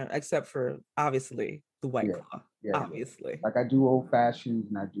me except for obviously the White Claw. Obviously. Like I do old fashions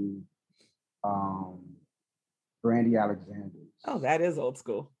and I do Brandy Alexander. Oh, that is old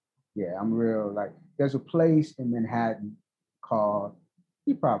school. Yeah, I'm real. Like, there's a place in Manhattan called,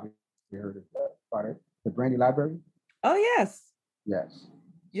 you probably heard of that, about it, the Brandy Library. Oh, yes. Yes.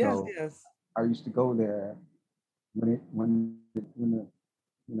 Yes. I used to go there when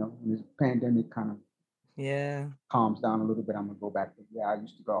this pandemic kind of calms down a little bit. I'm gonna go back. I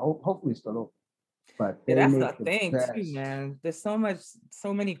used to go. Hopefully, it's still open. But that's the thing too, man. There's so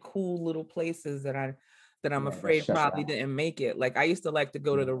many cool little places that I'm afraid probably didn't make it. Like I used to like to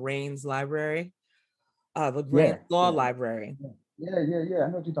go to the Raines Library, the Raines Law Library. Yeah. I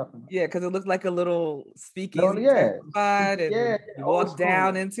know what you're talking about. Yeah, because it looked like a little speakeasy spot, and you walk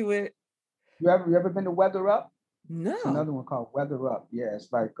down into it. You ever been to Weather Up? No. It's another one called Weather Up. Yeah,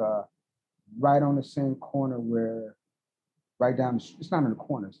 it's like right on the same corner where, right down. It's not in the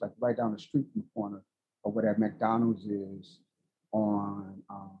corner. It's like right down the street from the corner of where that McDonald's is on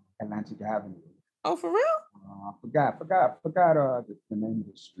Atlantic Avenue. Oh, for real? I forgot the name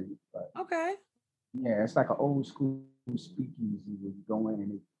of the street, but okay. Yeah, it's like an old school speakeasy where you go in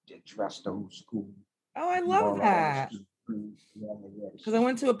and they get dressed old school. Oh, I love that. Because I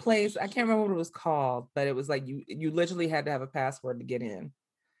went to a place, I can't remember what it was called, but it was like you literally had to have a password to get in,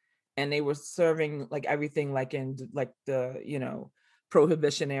 and they were serving like everything like in like the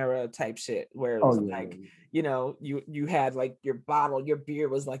Prohibition era type shit, where it was you had like your bottle, your beer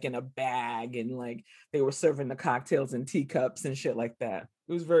was like in a bag, and like they were serving the cocktails in teacups and shit like that.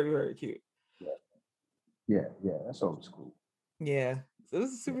 It was very, very cute. Yeah, that's old school. Yeah, so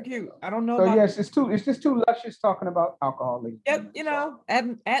this is super cute. I don't know. So yes, it's just too luscious talking about alcohol. Yep,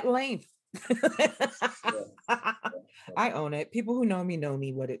 at length. I own it. People who know me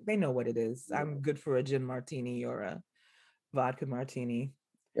they know what it is. Yeah. I'm good for a gin martini or a vodka martini.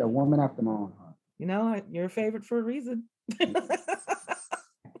 Yeah, woman after my own heart. You're a favorite for a reason. Thank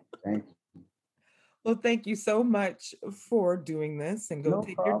you. Well, thank you so much for doing this, and go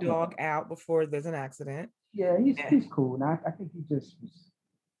take your dog out before there's an accident. Yeah, he's cool. And I think he just was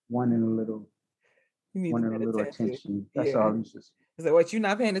wanting a little attention. That's all. He's just. Is that what, you're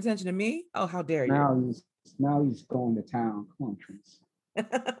not paying attention to me? Oh, how dare you! Now he's going to town. Come on, Prince.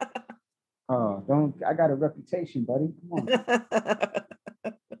 Oh, I got a reputation, buddy. Come on.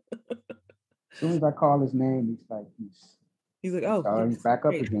 As soon as I call his name, he's like, oh, he's back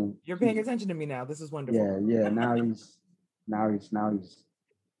up again. You're paying attention to me now. This is wonderful. Yeah. Now he's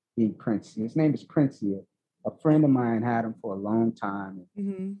being Prince. His name is Prince here. A friend of mine had him for a long time.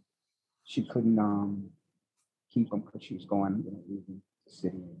 Mm-hmm. She couldn't keep him because she was going, leaving the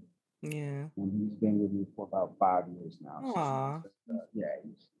city. Yeah. And he's been with me for about 5 years now. Aww.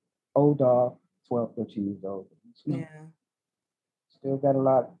 He's old dog, 12, 13 years old. Still got a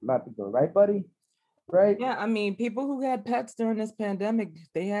lot to go, right, buddy? Right? Yeah, I mean, people who had pets during this pandemic,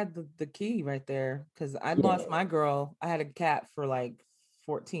 they had the key right there. Because I lost my girl. I had a cat for like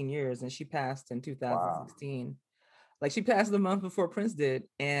 14 years, and she passed in 2016. Wow. Like, she passed the month before Prince did,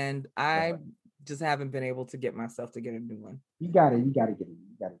 and I just haven't been able to get myself to get a new one. You gotta get it.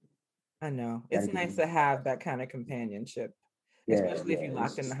 I know. It's nice to have that kind of companionship. Especially if you're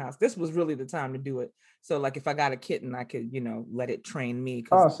locked in the house. This was really the time to do it. So like if I got a kitten, I could, let it train me.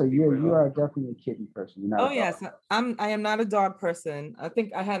 Oh, so you are definitely a kitten person. You're not yes. I am not a dog person. I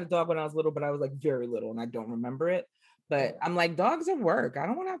think I had a dog when I was little, but I was like very little and I don't remember it. But I'm like, dogs at work. I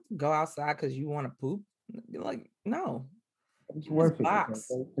don't want to have to go outside because you want to poop. You're like, no. It's worth it because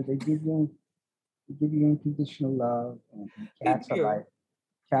they give you give you unconditional love, and cats are like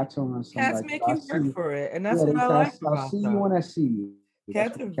cats are on some Cats like make I'll you see work you. for it, and that's Yeah, what they I like I'll about see you them. when I see you. That's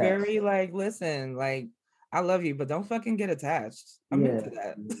Cats what are the cats. very like, listen, like I love you, but don't fucking get attached. I'm Yeah, into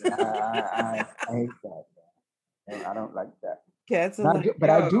that. yeah, I hate that. I don't like that. Cats are But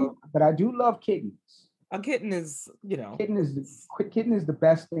like, I do love kittens. a kitten is, Kitten is the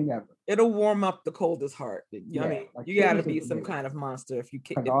best thing ever. it'll warm up the coldest heart. I mean, Like you got to kittens are be some great. kind of monster if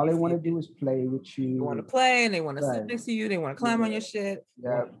Because if all you they see want a to do kitten. is play with They want to you. play and they want to sit Right. next to you. They want to climb on your shit.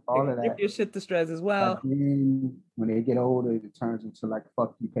 Yeah, They all want of to rip that. your shit to shreds as well. But then when they get older, it turns into like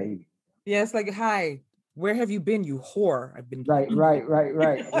fuck you, pay me. Yeah, it's like, hi, where have you been, you whore? I've been right.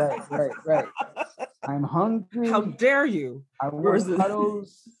 I'm hungry. How dare you? I want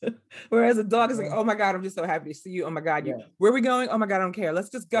cuddles. Whereas a dog is like, oh my God, I'm just so happy to see you. Oh my God, where are we going? Oh my God, I don't care. Let's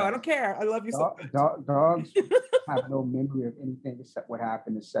just go. I don't care. I love you so much. Dogs have no memory of anything except what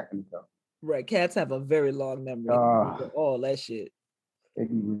happened a second ago. Right. Cats have a very long memory. All that shit.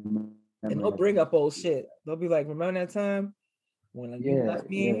 And they'll bring up old shit. They'll be like, remember that time when you left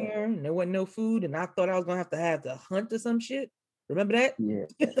me in here and there wasn't no food and I thought I was gonna have to hunt or some shit? Remember that? Yeah.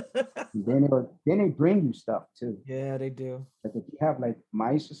 then they bring you stuff too. Yeah, they do. Like if you have like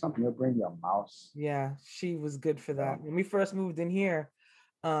mice or something, they'll bring you a mouse. Yeah, she was good for that. When we first moved in here,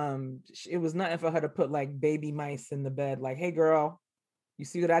 it was nothing for her to put like baby mice in the bed. Like, hey girl, you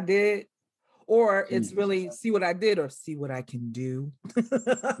see what I did? Or it's really see what I did or see what I can do.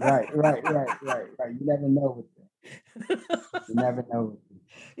 Right. You never know with them. You never know.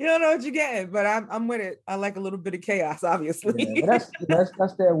 You don't know what you're getting, but I'm with it. I like a little bit of chaos, obviously. Yeah, but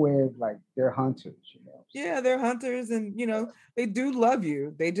that's their way of like they're hunters, you know. Yeah, they're hunters, and they do love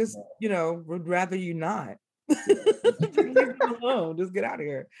you. They just would rather you not. Leave them alone. Just get out of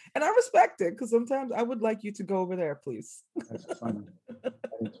here. And I respect it because sometimes I would like you to go over there, please. That's funny. That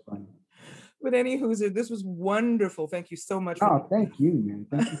is funny. But anywho, this was wonderful. Thank you so much. Thank you, man.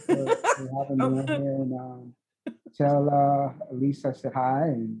 Thank you for having me on here, and tell Elise I said hi,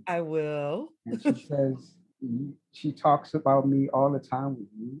 and I will. And she says she talks about me all the time with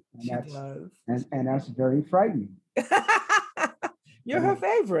you, and she does. And that's very frightening. You're her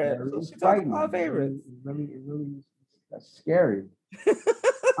favorite. She talks about her favorites. It really, that's scary.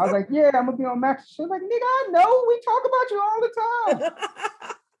 I was like, yeah, I'm gonna be on Max. She's like, nigga, I know. We talk about you all the time.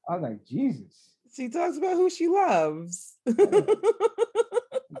 I was like, Jesus. She talks about who she loves. It's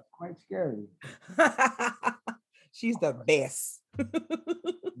quite scary. She's the best. In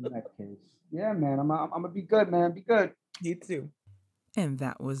that case. Yeah, man. I'm gonna be good, man. Be good. You too. And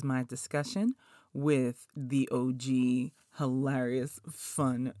that was my discussion with the OG hilarious,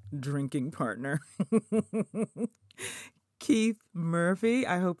 fun drinking partner, Keith Murphy.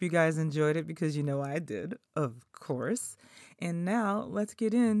 I hope you guys enjoyed it because I did, of course. And now let's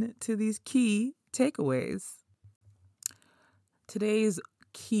get into these key takeaways. Today's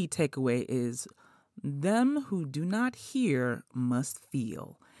key takeaway is them who do not hear must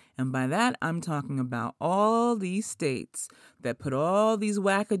feel. And by that, I'm talking about all these states that put all these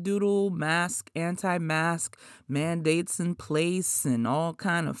wackadoodle anti-mask mandates in place and all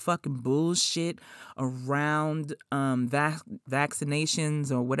kind of fucking bullshit around vaccinations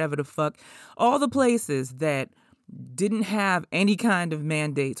or whatever the fuck. All the places that didn't have any kind of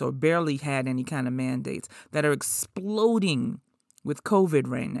mandates or barely had any kind of mandates that are exploding with COVID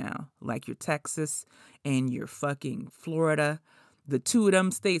right now, like your Texas and your fucking Florida. The two of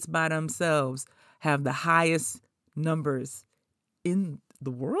them states by themselves have the highest numbers in the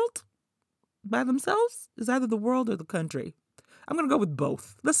world by themselves. It's either the world or the country. I'm going to go with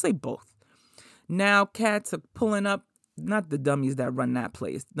both. Let's say both. Now cats are pulling up, not the dummies that run that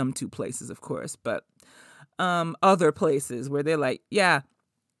place, them two places, of course, but other places where they're like, yeah,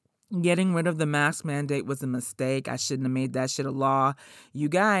 getting rid of the mask mandate was a mistake. I shouldn't have made that shit a law. You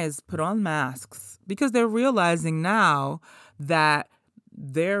guys put on masks because they're realizing now that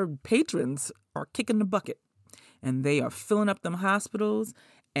their patrons are kicking the bucket and they are filling up them hospitals.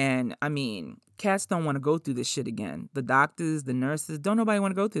 And I mean, cats don't want to go through this shit again. The doctors, the nurses, don't nobody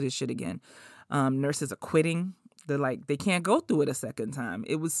want to go through this shit again. Nurses are quitting. They're like, they can't go through it a second time.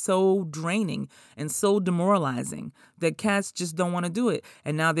 It was so draining and so demoralizing that cats just don't want to do it.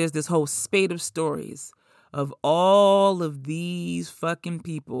 And now there's this whole spate of stories of all of these fucking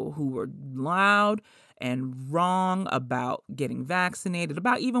people who were loud and wrong about getting vaccinated,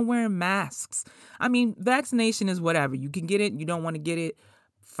 about even wearing masks. I mean, vaccination is whatever. You can get it. You don't want to get it.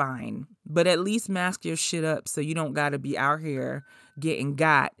 Fine. But at least mask your shit up so you don't got to be out here getting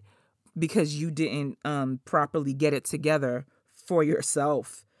got because you didn't properly get it together for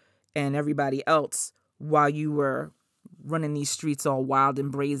yourself and everybody else while you were running these streets all wild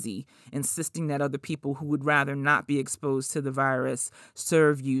and brazy, insisting that other people who would rather not be exposed to the virus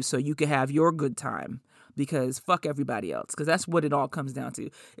serve you so you can have your good time. Because fuck everybody else. Because that's what it all comes down to.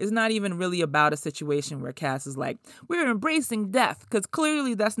 It's not even really about a situation where Cass is like, we're embracing death. Because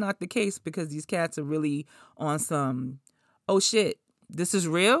clearly that's not the case, because these cats are really on some, oh shit, this is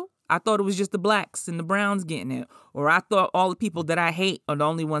real? I thought it was just the blacks and the browns getting it. Or I thought all the people that I hate are the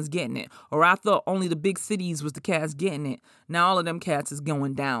only ones getting it. Or I thought only the big cities was the cats getting it. Now all of them cats is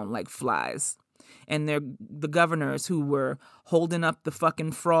going down like flies. And they're the governors who were holding up the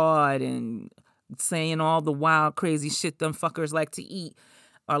fucking fraud and saying all the wild, crazy shit them fuckers like to eat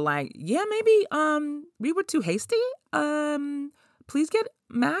are like, yeah, maybe we were too hasty. Please get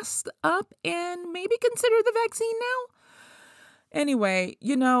masked up and maybe consider the vaccine now. Anyway,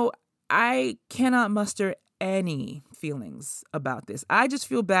 I cannot muster any feelings about this. I just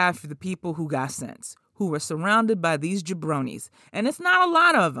feel bad for the people who got sense, who were surrounded by these jabronis. And it's not a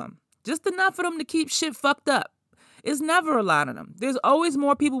lot of them. Just enough of them to keep shit fucked up. It's never a lot of them. There's always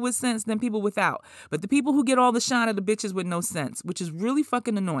more people with sense than people without. But the people who get all the shine are the bitches with no sense, which is really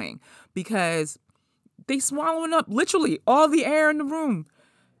fucking annoying because they swallowing up literally all the air in the room.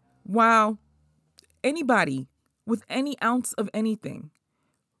 While anybody with any ounce of anything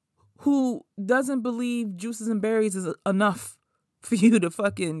who doesn't believe juices and berries is enough for you to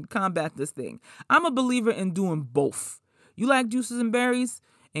fucking combat this thing. I'm a believer in doing both. You like juices and berries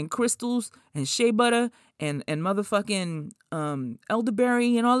and crystals and shea butter and motherfucking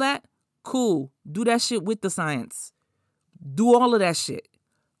elderberry and all that? Cool. Do that shit with the science. Do all of that shit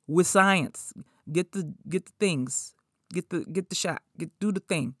with science. Get the things. Get the shot. Do the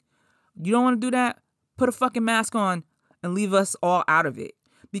thing. You don't want to do that? Put a fucking mask on and leave us all out of it.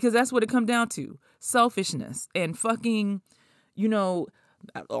 Because that's what it comes down to. Selfishness and fucking,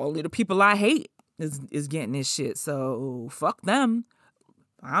 only the people I hate is getting this shit. So fuck them.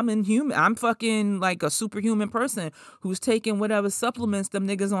 I'm fucking like a superhuman person who's taking whatever supplements them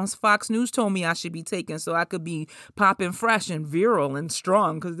niggas on Fox News told me I should be taking so I could be popping fresh and virile and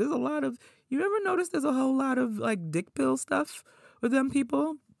strong. Because there's a lot of, you ever notice there's a whole lot of like dick pill stuff with them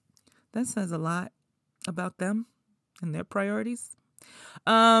people? That says a lot about them and their priorities.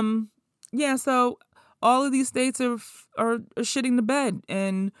 So all of these states are shitting the bed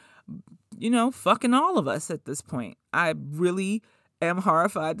and, fucking all of us at this point. I really am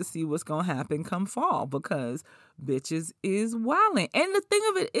horrified to see what's going to happen come fall because bitches is wilding. And the thing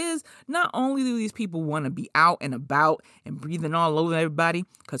of it is, not only do these people want to be out and about and breathing all over everybody,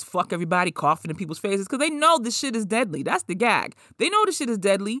 because fuck everybody, coughing in people's faces, because they know this shit is deadly. That's the gag. They know this shit is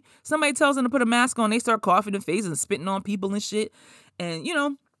deadly. Somebody tells them to put a mask on, they start coughing in faces and spitting on people and shit. And,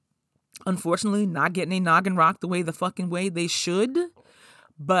 unfortunately, not getting a noggin rocked the way the fucking way they should.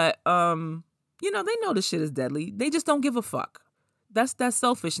 But, they know this shit is deadly. They just don't give a fuck. That's that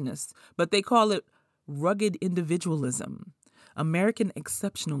selfishness. But they call it rugged individualism, American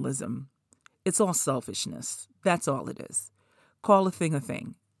exceptionalism. It's all selfishness. That's all it is. Call a thing a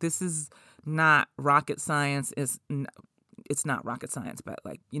thing. This is not rocket science. It's not rocket science, but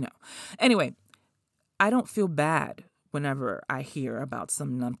Anyway, I don't feel bad whenever I hear about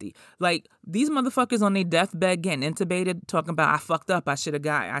some numpty. Like, these motherfuckers on their deathbed getting intubated, talking about, I fucked up, I should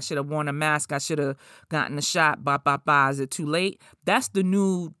have worn a mask, I should have gotten a shot, is it too late? That's the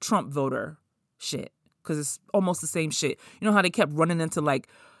new Trump voter shit, because it's almost the same shit. You know how they kept running into,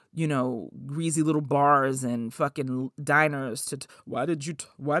 greasy little bars and fucking diners to, why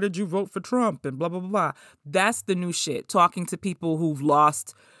did you vote for Trump, and blah, blah, blah, blah. That's the new shit, talking to people who've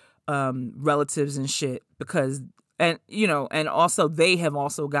lost relatives and shit, because... And also they have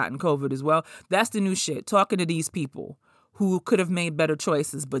also gotten COVID as well. That's the new shit. Talking to these people who could have made better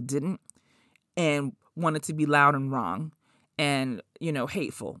choices but didn't and wanted to be loud and wrong and,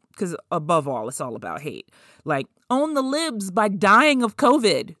 hateful. Because above all, it's all about hate. Like, own the libs by dying of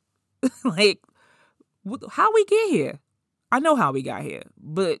COVID. Like, how we get here? I know how we got here.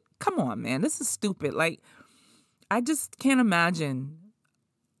 But come on, man. This is stupid. Like, I just can't imagine...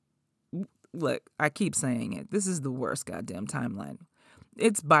 Look, I keep saying it. This is the worst goddamn timeline.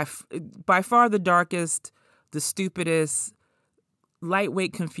 It's by far the darkest, the stupidest,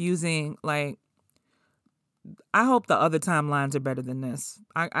 lightweight, confusing. Like, I hope the other timelines are better than this.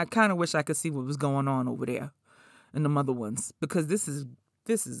 I kind of wish I could see what was going on over there in the other ones, because this is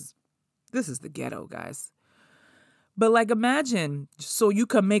the ghetto, guys. But like, imagine, so you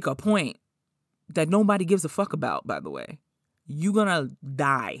can make a point that nobody gives a fuck about, by the way. You're gonna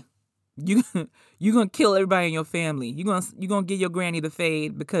die. You're gonna kill everybody in your family. You're gonna give your granny the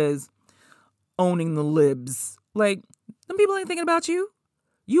fade because owning the libs. Like, them people ain't thinking about you.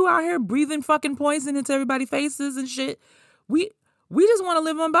 You out here breathing fucking poison into everybody's faces and shit. We just want to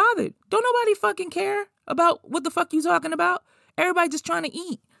live unbothered. Don't nobody fucking care about what the fuck you talking about. Everybody just trying to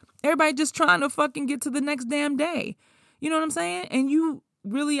eat. Everybody just trying to fucking get to the next damn day. You know what I'm saying? And you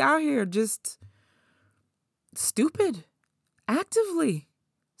really out here just stupid. Actively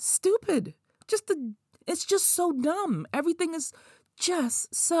stupid. It's just so dumb. Everything is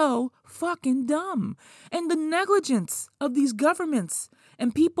just so fucking dumb. And the negligence of these governments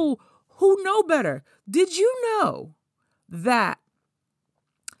and people who know better. Did you know that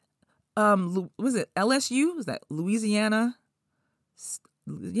was it LSU? Was that Louisiana?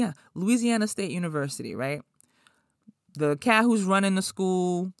 Yeah, Louisiana State University, right? The cat who's running the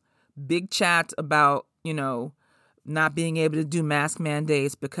school, big chat about, not being able to do mask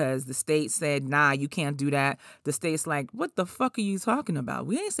mandates because the state said, nah, you can't do that. The state's like, what the fuck are you talking about?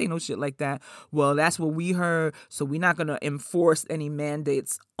 We ain't say no shit like that. Well, that's what we heard, so we're not going to enforce any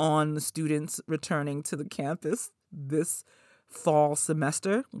mandates on the students returning to the campus this fall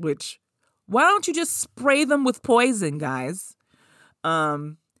semester, which, why don't you just spray them with poison, guys?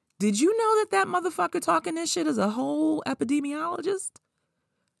 Did you know that motherfucker talking this shit is a whole epidemiologist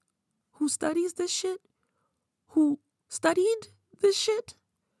who studies this shit? Who studied this shit?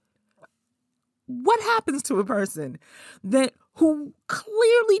 What happens to a person who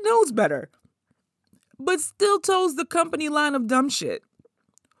clearly knows better, but still toes the company line of dumb shit?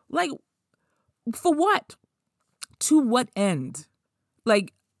 Like, for what? To what end?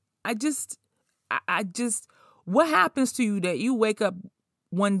 Like, I just, what happens to you that you wake up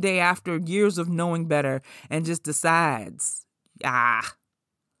one day after years of knowing better and just decides, I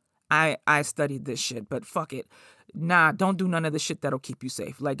studied this shit, but fuck it. Nah, don't do none of the shit that'll keep you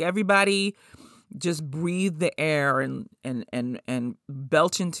safe. Like, everybody just breathe the air and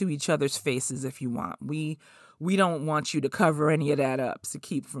belch into each other's faces if you want. We don't want you to cover any of that up to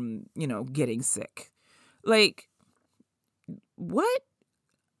keep from, getting sick. Like, what?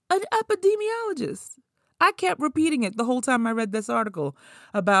 An epidemiologist. I kept repeating it the whole time I read this article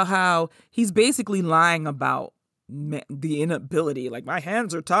about how he's basically lying about the inability, like, my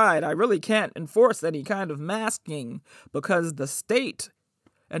hands are tied. I really can't enforce any kind of masking because the state's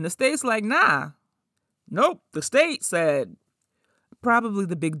like, nah, nope. The state said, probably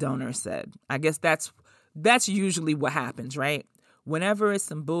the big donor said. I guess that's usually what happens, right? Whenever it's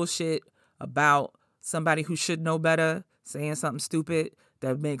some bullshit about somebody who should know better saying something stupid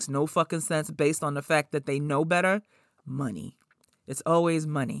that makes no fucking sense based on the fact that they know better, money. It's always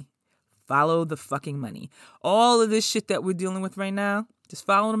money. Follow the fucking money. All of this shit that we're dealing with right now, just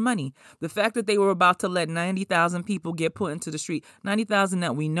follow the money. The fact that they were about to let 90,000 people get put into the street, 90,000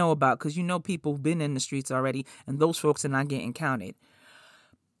 that we know about, because people have been in the streets already, and those folks are not getting counted.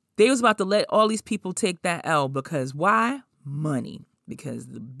 They was about to let all these people take that L because why? Money. Because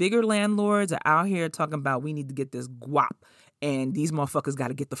the bigger landlords are out here talking about we need to get this guap, and these motherfuckers got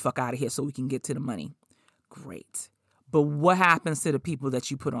to get the fuck out of here so we can get to the money. Great. But what happens to the people that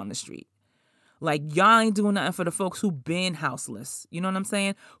you put on the street? Like, y'all ain't doing nothing for the folks who been houseless. You know what I'm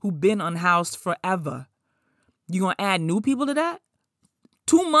saying? Who been unhoused forever. You gonna add new people to that?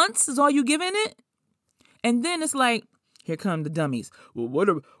 2 months is all you giving it? And then it's like, here come the dummies. Well,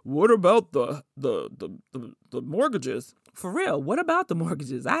 what about the mortgages? For real, what about the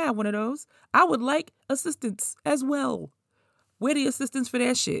mortgages? I have one of those. I would like assistance as well. Where the assistance for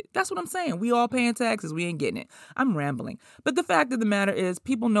that shit? That's what I'm saying. We all paying taxes. We ain't getting it. I'm rambling. But the fact of the matter is,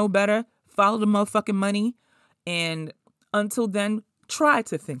 people know better. Follow the motherfucking money. And until then, try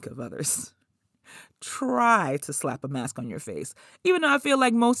to think of others. Try to slap a mask on your face. Even though I feel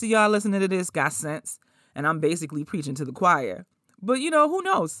like most of y'all listening to this got sense. And I'm basically preaching to the choir. But, who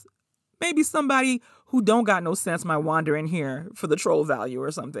knows? Maybe somebody who don't got no sense might wander in here for the troll value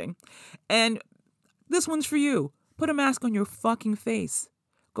or something. And this one's for you. Put a mask on your fucking face.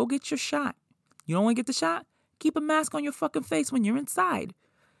 Go get your shot. You don't want to get the shot? Keep a mask on your fucking face when you're inside.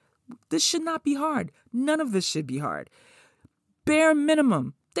 This should not be hard. None of this should be hard. Bare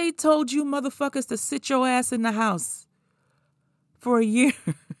minimum. They told you motherfuckers to sit your ass in the house for a year.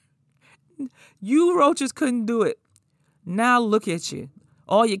 You roaches couldn't do it. Now look at you.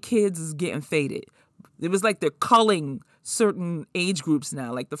 All your kids is getting faded. It was like they're culling certain age groups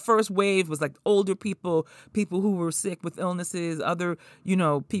now. Like the first wave was like older people who were sick with illnesses, other,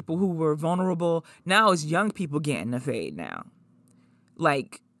 people who were vulnerable. Now it's young people getting the fade now.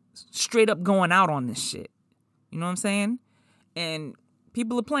 Like straight up going out on this shit. You know what I'm saying? And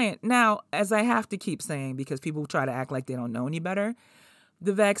people are playing. Now, as I have to keep saying, because people try to act like they don't know any better,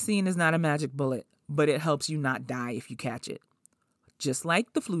 the vaccine is not a magic bullet, but it helps you not die if you catch it. Just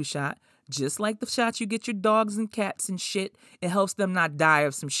like the flu shot, Just like the shots you get your dogs and cats and shit, it helps them not die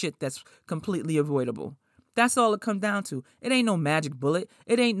of some shit that's completely avoidable. That's all it comes down to. It ain't no magic bullet.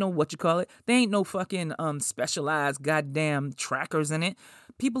 It ain't no There ain't no fucking specialized goddamn trackers in it.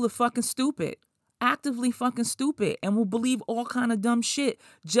 People are fucking stupid. Actively fucking stupid, and will believe all kind of dumb shit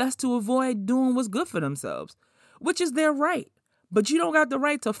just to avoid doing what's good for themselves, which is their right. But you don't got the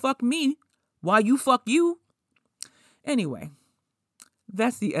right to fuck me while you fuck you. Anyway,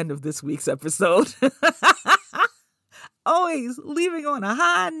 that's the end of this week's episode. Always leaving on a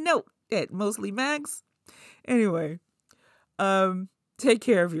high note at Mostly Mags. Anyway, take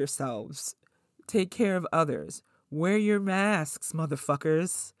care of yourselves. Take care of others. Wear your masks,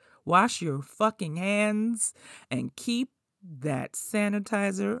 motherfuckers. Wash your fucking hands and keep that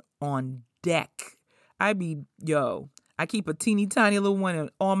sanitizer on deck. I keep a teeny tiny little one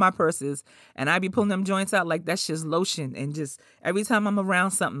in all my purses, and I be pulling them joints out like that's just lotion, and just every time I'm around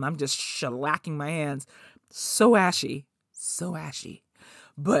something, I'm just shellacking my hands. So ashy.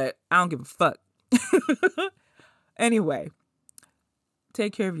 But I don't give a fuck. Anyway,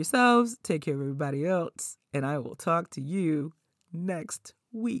 take care of yourselves, take care of everybody else, and I will talk to you next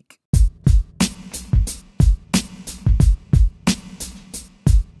week.